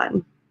picking up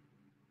on.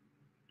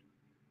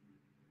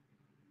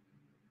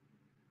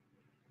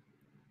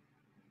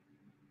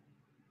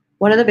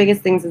 One of the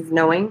biggest things is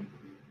knowing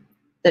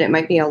that it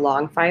might be a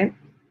long fight,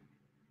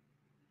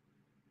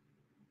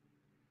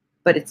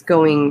 but it's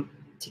going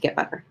to get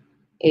better.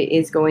 It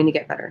is going to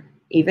get better.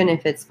 Even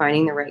if it's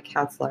finding the right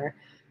counselor,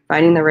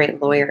 finding the right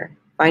lawyer,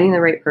 finding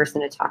the right person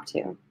to talk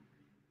to,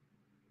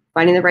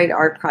 finding the right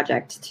art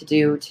project to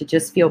do to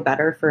just feel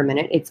better for a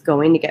minute, it's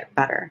going to get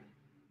better.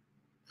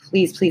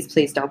 Please, please,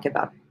 please don't give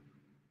up.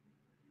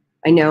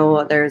 I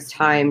know there's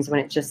times when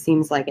it just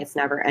seems like it's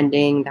never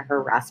ending. The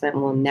harassment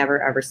will never,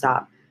 ever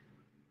stop.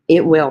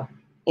 It will.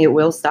 It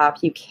will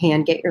stop. You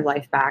can get your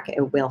life back.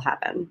 It will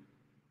happen.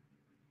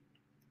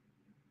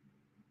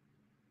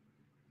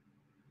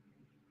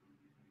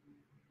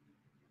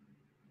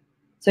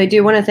 So I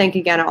do want to thank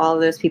again all of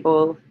those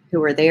people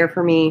who were there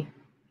for me,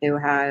 who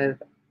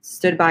have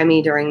stood by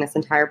me during this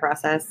entire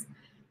process,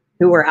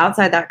 who were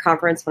outside that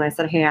conference when I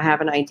said, hey, I have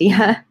an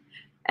idea,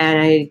 and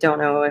I don't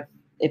know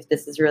if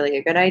this is really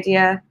a good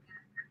idea.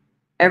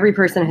 Every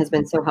person has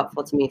been so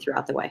helpful to me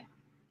throughout the way.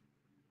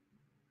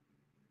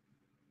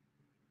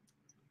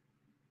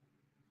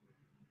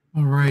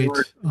 All right.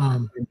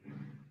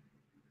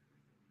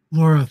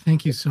 Laura,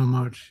 thank you so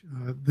much.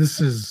 This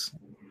has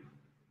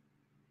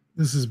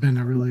been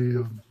a really,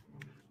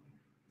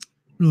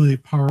 really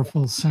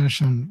powerful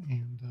session,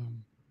 and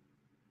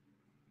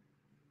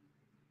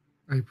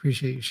I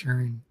appreciate you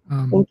sharing.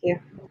 Thank you.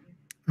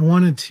 I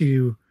wanted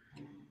to.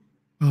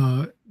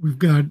 We've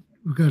got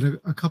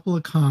a couple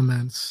of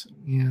comments,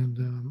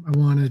 and I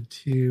wanted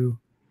to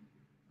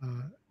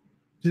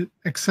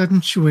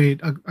accentuate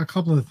a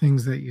couple of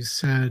things that you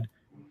said.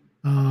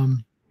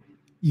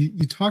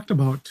 You talked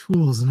about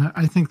tools, and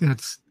I think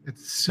it's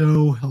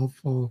so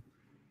helpful.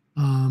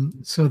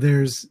 So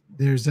there's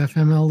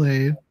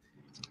FMLA,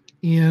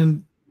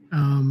 and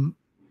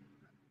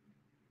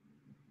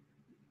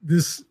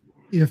this,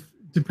 if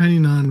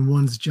depending on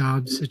one's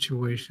job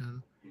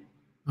situation,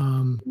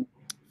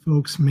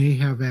 folks may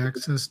have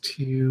access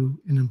to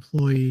an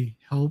employee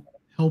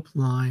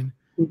helpline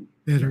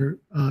that are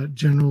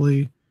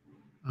generally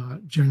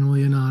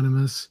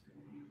anonymous,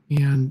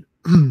 and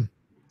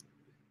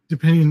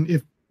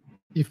depending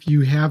if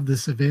you have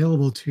this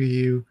available to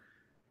you,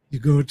 you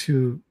go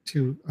to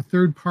a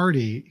third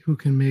party who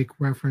can make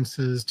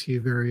references to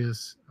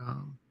various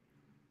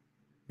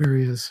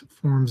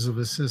forms of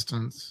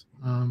assistance.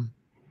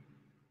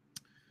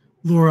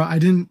 Laura, I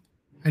didn't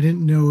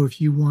know if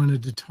you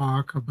wanted to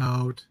talk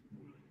about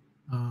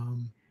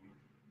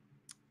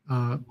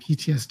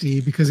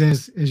PTSD, because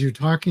as you're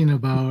talking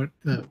about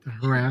the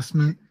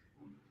harassment,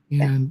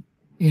 and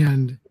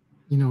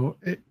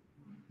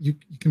you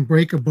can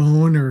break a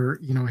bone, or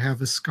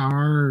have a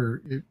scar,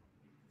 or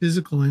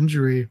physical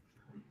injury,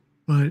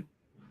 but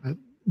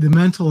the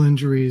mental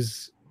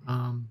injuries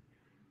are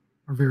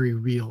very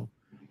real.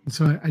 And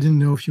so I didn't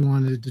know if you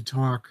wanted to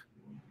talk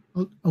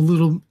a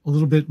little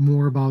bit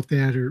more about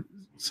that, or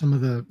some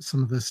of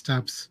the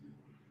steps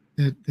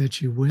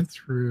that you went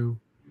through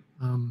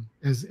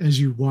as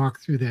you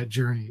walk through that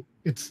journey.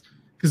 It's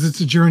because it's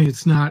a journey.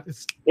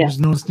 There's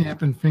no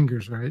snapping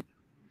fingers, right?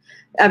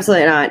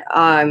 Absolutely not.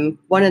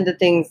 One of the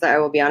things that I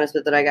will be honest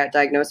with that I got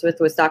diagnosed with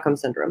was Stockholm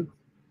syndrome,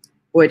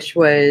 which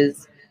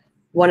was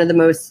one of the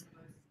most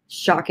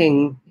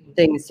shocking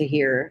things to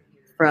hear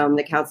from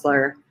the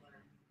counselor,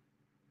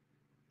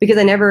 because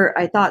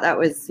I thought that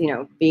was,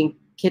 being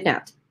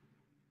kidnapped.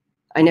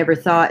 I never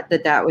thought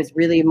that was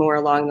really more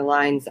along the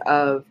lines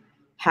of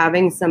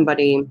having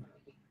somebody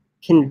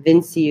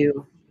convince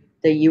you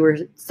that you were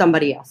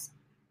somebody else,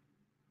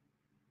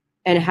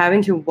 and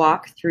having to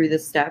walk through the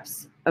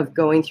steps of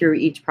going through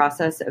each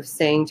process of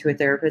saying to a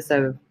therapist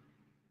of,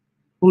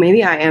 well,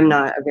 maybe I am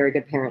not a very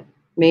good parent.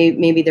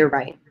 Maybe they're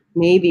right.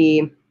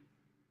 Maybe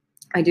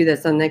I do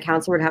this. And the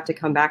counselor would have to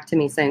come back to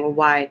me saying,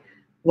 well,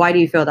 Why do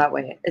you feel that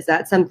way? Is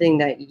that something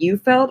that you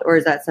felt, or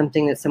is that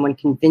something that someone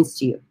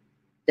convinced you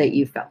that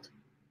you felt?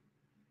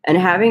 And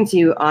having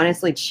to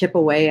honestly chip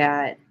away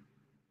at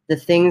the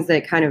things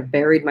that kind of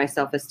buried my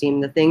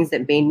self-esteem, the things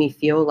that made me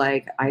feel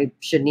like I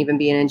shouldn't even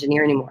be an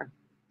engineer anymore,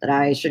 that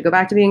I should go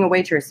back to being a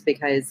waitress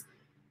because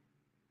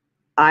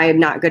I'm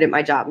not good at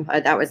my job.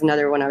 That was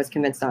another one I was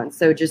convinced on.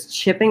 So just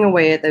chipping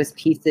away at those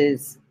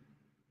pieces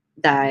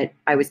that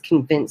I was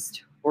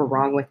convinced were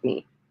wrong with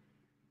me.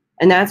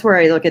 And that's where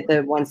I look at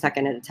the 1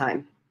 second at a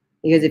time.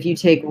 Because if you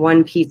take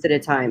one piece at a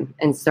time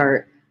and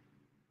start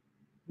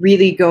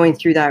really going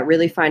through that,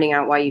 really finding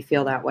out why you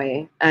feel that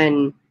way,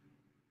 and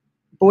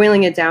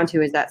boiling it down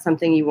to, is that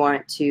something you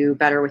want to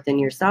better within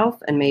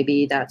yourself? And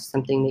maybe that's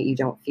something that you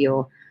don't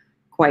feel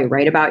quite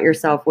right about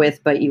yourself with,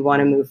 but you want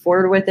to move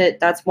forward with it.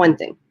 That's one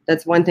thing.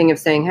 That's one thing of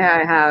saying, hey,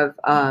 I have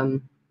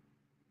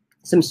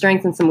some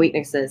strengths and some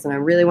weaknesses, and I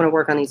really want to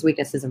work on these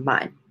weaknesses of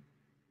mine.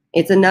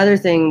 It's another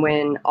thing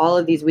when all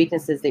of these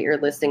weaknesses that you're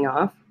listing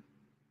off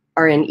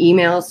are in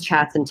emails,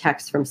 chats, and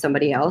texts from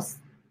somebody else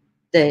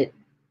that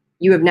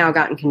you have now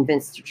gotten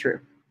convinced are true.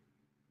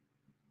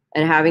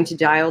 And having to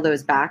dial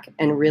those back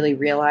and really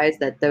realize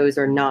that those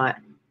are not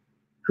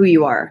who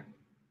you are.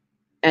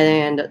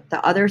 And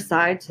the other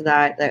side to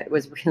that that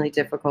was really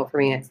difficult for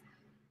me is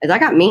I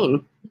got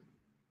mean.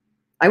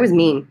 I was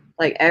mean.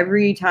 Like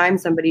every time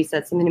somebody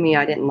said something to me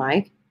I didn't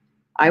like,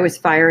 I was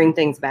firing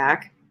things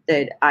back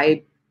that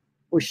I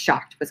was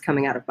shocked was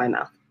coming out of my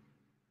mouth.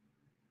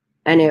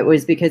 And it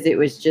was because it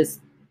was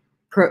just,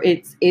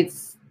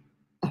 it's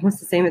almost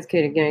the same as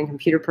getting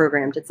computer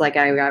programmed. It's like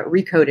I got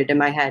recoded in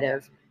my head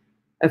of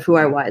who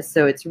I was.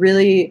 So it's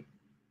really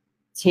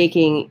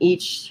taking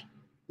each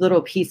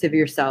little piece of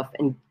yourself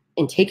and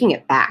taking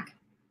it back,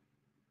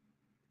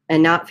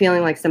 and not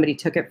feeling like somebody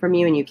took it from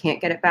you and you can't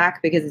get it back,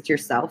 because it's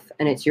yourself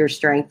and it's your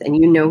strength, and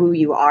you know who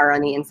you are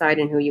on the inside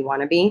and who you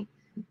want to be.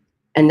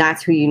 And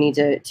that's who you need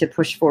to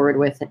push forward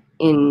with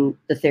in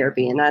the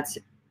therapy. And that's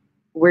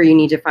where you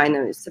need to find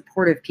those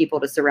supportive people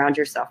to surround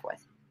yourself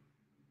with.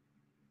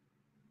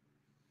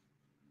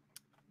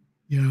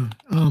 Yeah.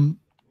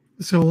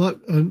 So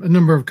a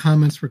number of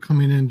comments were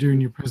coming in during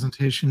your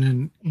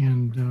presentation,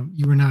 and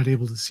you were not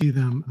able to see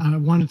them. I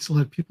wanted to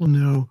let people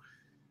know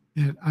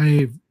that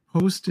I've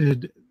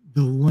posted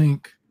the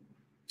link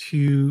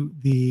to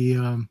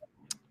the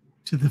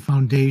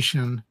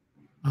foundation.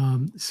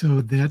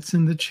 So that's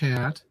in the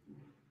chat.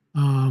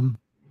 And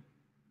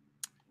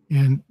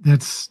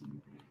that's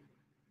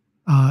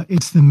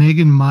it's the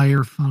Megan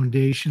Meyer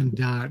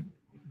Foundation.org.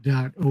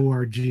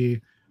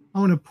 I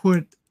want to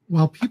put,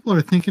 while people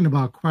are thinking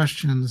about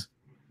questions,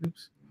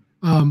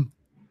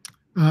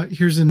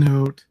 here's a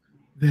note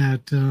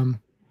that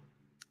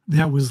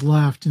that was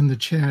left in the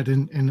chat,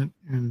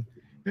 and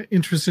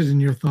interested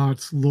in your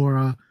thoughts,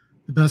 Laura.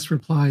 The best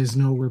reply is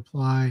no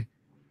reply.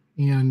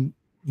 And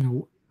you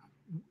know,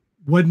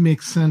 what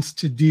makes sense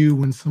to do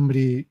when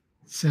somebody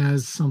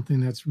says something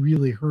that's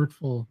really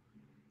hurtful?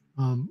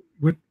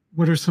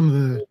 What are some of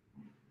the,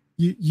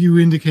 you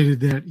indicated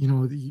that, you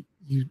know,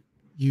 you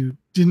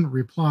didn't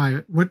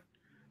reply.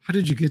 How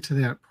did you get to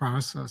that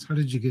process? How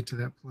did you get to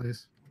that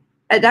place?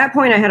 At that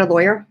point, I had a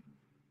lawyer.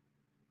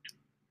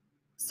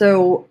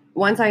 So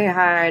once I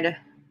had,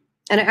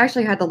 and I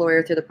actually had the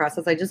lawyer through the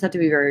process, I just had to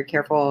be very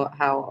careful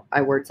how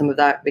I word some of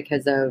that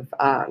because of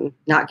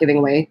not giving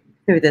away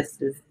who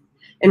this is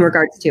in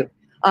regards to.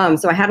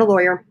 So I had a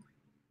lawyer,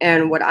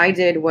 and what I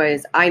did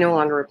was I no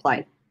longer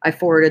replied. I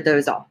forwarded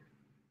those all.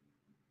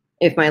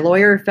 If my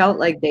lawyer felt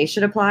like they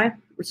should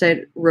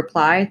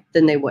reply,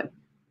 then they would.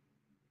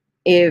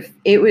 If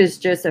it was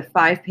just a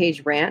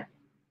 5-page rant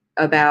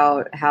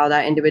about how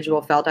that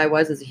individual felt I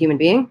was as a human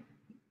being,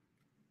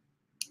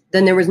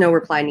 then there was no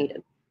reply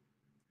needed.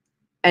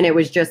 And it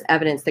was just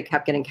evidence that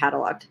kept getting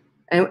cataloged.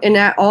 And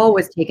that all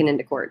was taken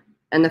into court.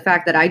 And the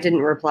fact that I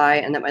didn't reply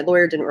and that my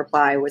lawyer didn't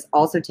reply was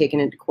also taken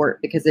into court,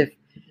 because if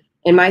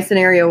in my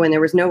scenario, when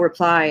there was no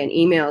reply and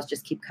emails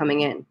just keep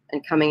coming in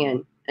and coming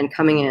in and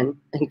coming in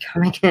and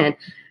coming in,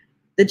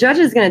 the judge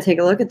is going to take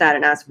a look at that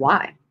and ask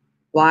why.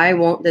 Why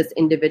won't this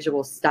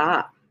individual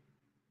stop?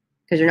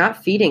 Because you're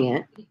not feeding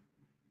it.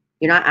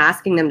 You're not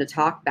asking them to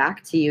talk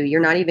back to you. You're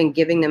not even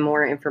giving them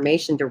more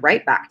information to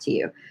write back to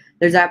you.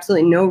 There's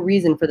absolutely no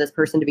reason for this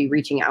person to be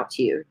reaching out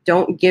to you.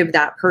 Don't give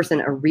that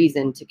person a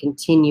reason to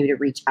continue to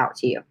reach out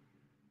to you.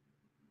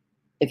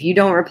 If you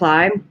don't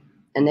reply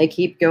and they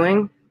keep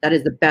going, that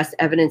is the best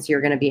evidence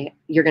you're going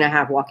to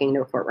have walking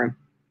into a courtroom.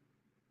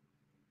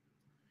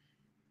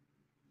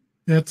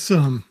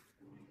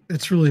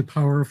 That's really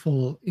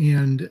powerful,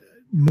 and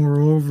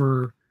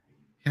moreover,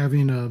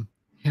 having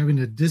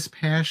a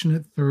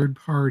dispassionate third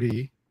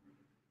party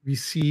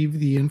receive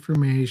the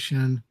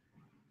information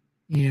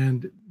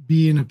and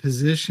be in a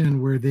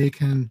position where they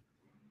can,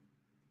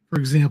 for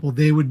example,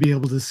 they would be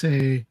able to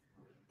say,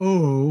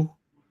 oh,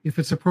 if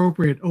it's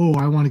appropriate, oh,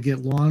 I want to get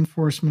law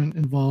enforcement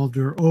involved,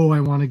 or oh, I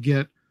want to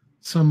get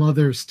some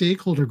other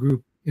stakeholder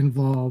group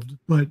involved.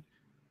 But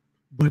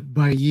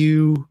by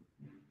you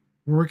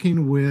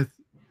working with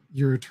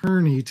your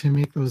attorney to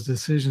make those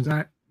decisions,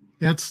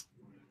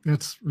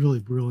 That's really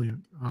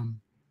brilliant.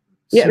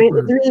 Yeah, I mean,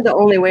 it's Super, really the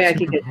only way I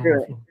could super get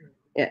through it. powerful.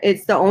 Yeah,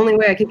 it's the only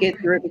way I could get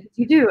through it, because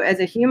you do, as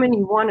a human,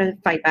 you want to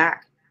fight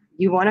back.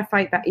 You want to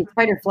fight back. It's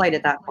fight or flight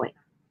at that point.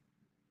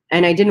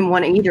 And I didn't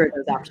want either of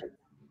those options.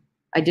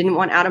 I didn't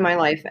want out of my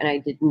life, and I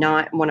did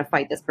not want to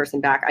fight this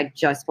person back. I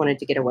just wanted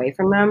to get away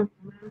from them.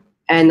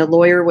 And the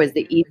lawyer was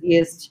the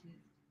easiest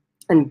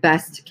and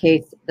best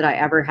case that I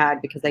ever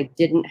had, because I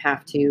didn't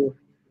have to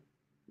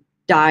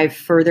dive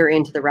further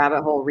into the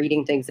rabbit hole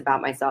reading things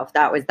about myself.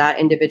 That was that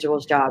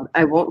individual's job.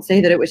 I won't say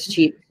that it was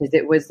cheap, because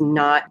it was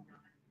not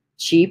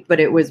cheap, but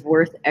it was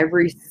worth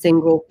every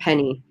single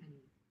penny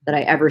that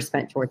I ever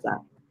spent towards that.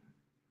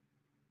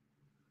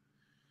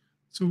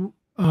 So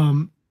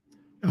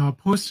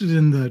posted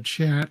in the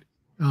chat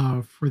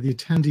for the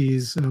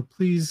attendees,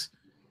 please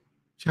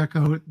check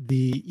out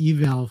the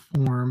eval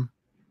form.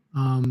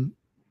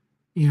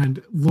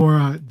 And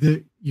Laura,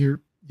 the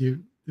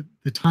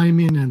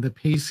timing and the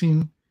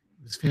pacing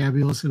was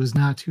fabulous. It was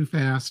not too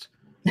fast.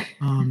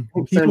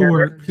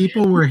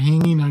 People were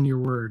hanging on your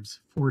words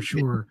for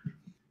sure.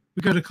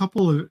 We got a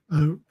couple of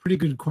pretty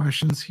good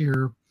questions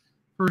here.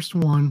 First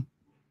one,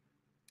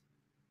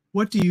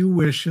 what do you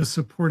wish a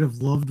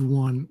supportive loved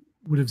one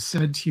would have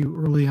said to you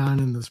early on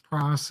in this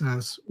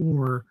process?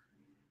 Or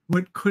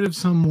what could have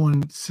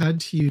someone said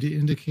to you to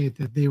indicate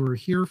that they were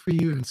here for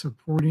you and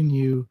supporting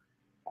you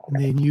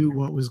and they knew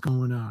what was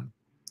going on?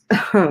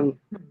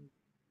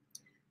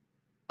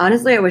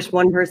 Honestly, I wish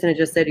one person had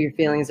just said your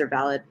feelings are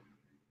valid.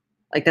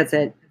 Like, that's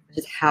it.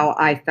 Just how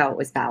I felt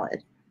was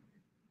valid.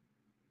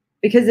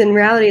 Because in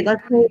reality,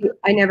 let's say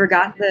I never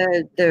got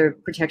the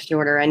protection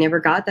order. I never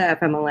got the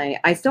FMLA.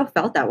 I still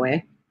felt that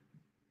way.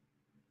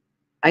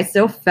 I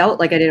still felt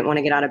like I didn't want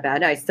to get out of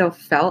bed. I still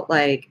felt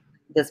like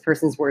this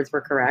person's words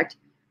were correct.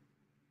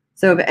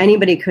 So if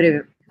anybody could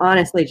have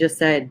honestly just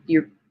said,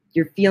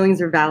 your feelings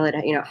are valid,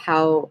 you know,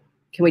 how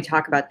can we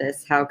talk about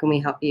this? How can we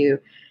help you,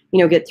 you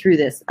know, get through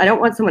this? I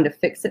don't want someone to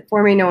fix it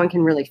for me. No one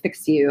can really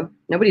fix you.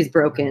 Nobody's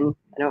broken.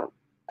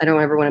 I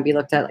don't ever want to be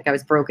looked at like I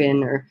was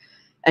broken or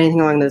anything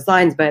along those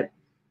lines, but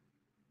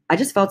I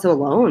just felt so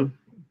alone,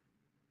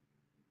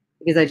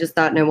 because I just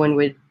thought no one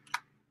would,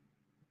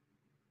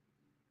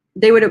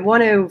 they would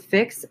want to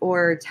fix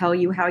or tell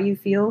you how you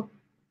feel.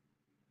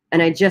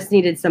 And I just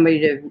needed somebody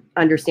to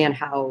understand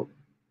how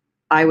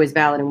I was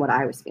valid and what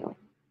I was feeling.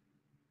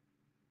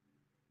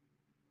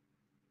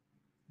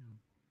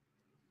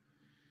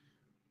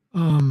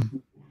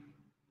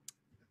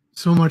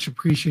 So much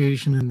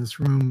appreciation in this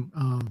room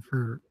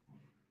for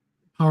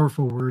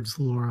powerful words,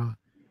 Laura.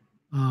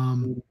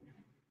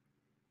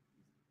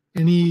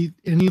 Any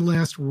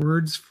last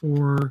words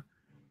for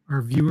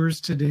our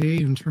viewers today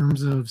in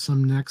terms of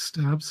some next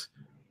steps?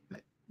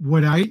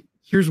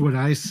 Here's what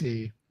I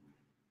see.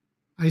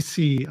 I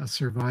see a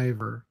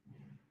survivor.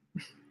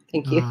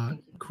 Thank you.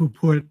 Who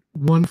put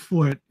one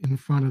foot in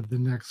front of the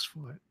next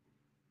foot.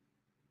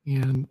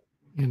 And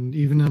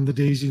even on the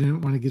days you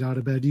didn't want to get out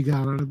of bed, you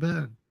got out of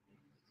bed.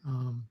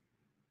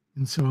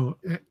 And so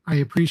I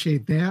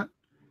appreciate that,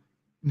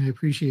 and I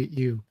appreciate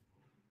you.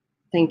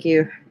 Thank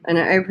you. And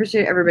I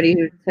appreciate everybody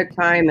who took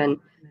time, and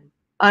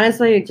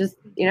honestly, just,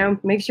 you know,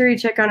 make sure you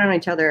check on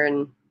each other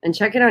and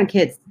check in on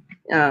kids.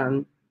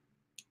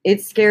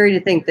 It's scary to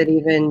think that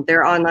even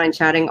they're online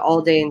chatting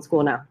all day in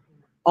school now,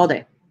 all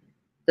day.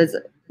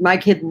 My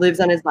kid lives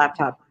on his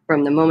laptop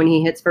from the moment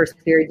he hits first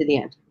period to the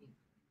end.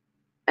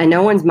 And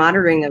no one's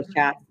monitoring those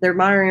chats. They're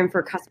monitoring them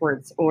for cuss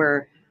words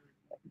or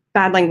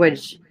bad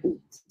language,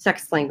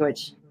 sex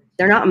language.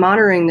 They're not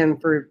monitoring them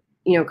for,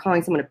 you know,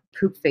 calling someone a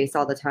poop face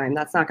all the time.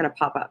 That's not going to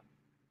pop up.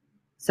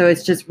 So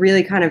it's just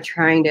really kind of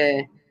trying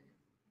to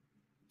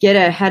get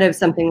ahead of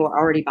something we're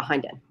already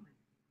behind in.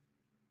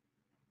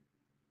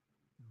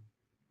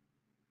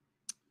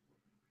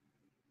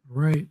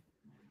 Right.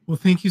 Well,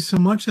 thank you so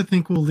much. I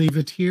think we'll leave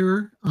it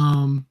here.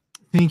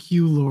 Thank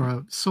you,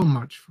 Laura, so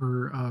much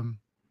for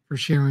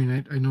sharing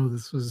it. I know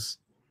this was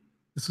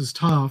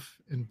tough,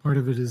 and part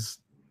of it is,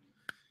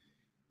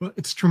 well,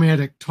 it's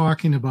traumatic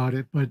talking about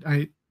it, but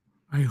I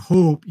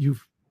hope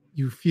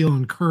you feel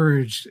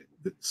encouraged.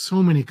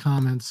 So many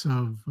comments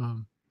of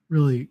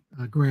really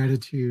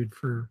gratitude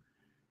for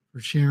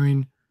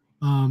sharing.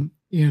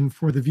 And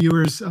for the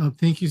viewers,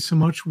 thank you so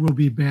much. We'll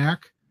be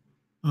back.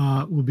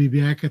 We'll be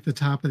back at the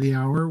top of the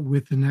hour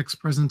with the next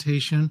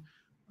presentation.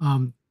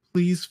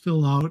 Please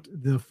fill out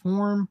the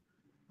form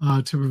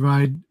to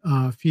provide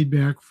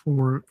feedback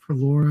for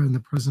Laura and the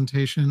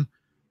presentation.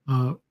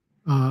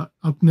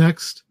 Up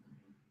next,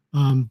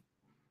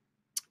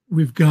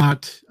 we've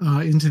got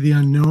Into the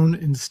Unknown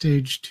in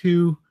stage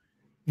 2,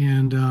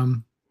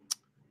 and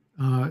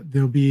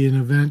there'll be an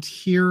event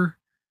here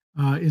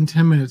in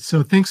 10 minutes.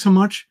 So thanks so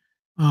much.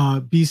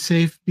 Be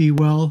safe, be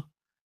well,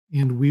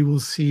 and we will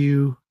see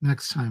you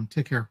next time.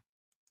 Take care.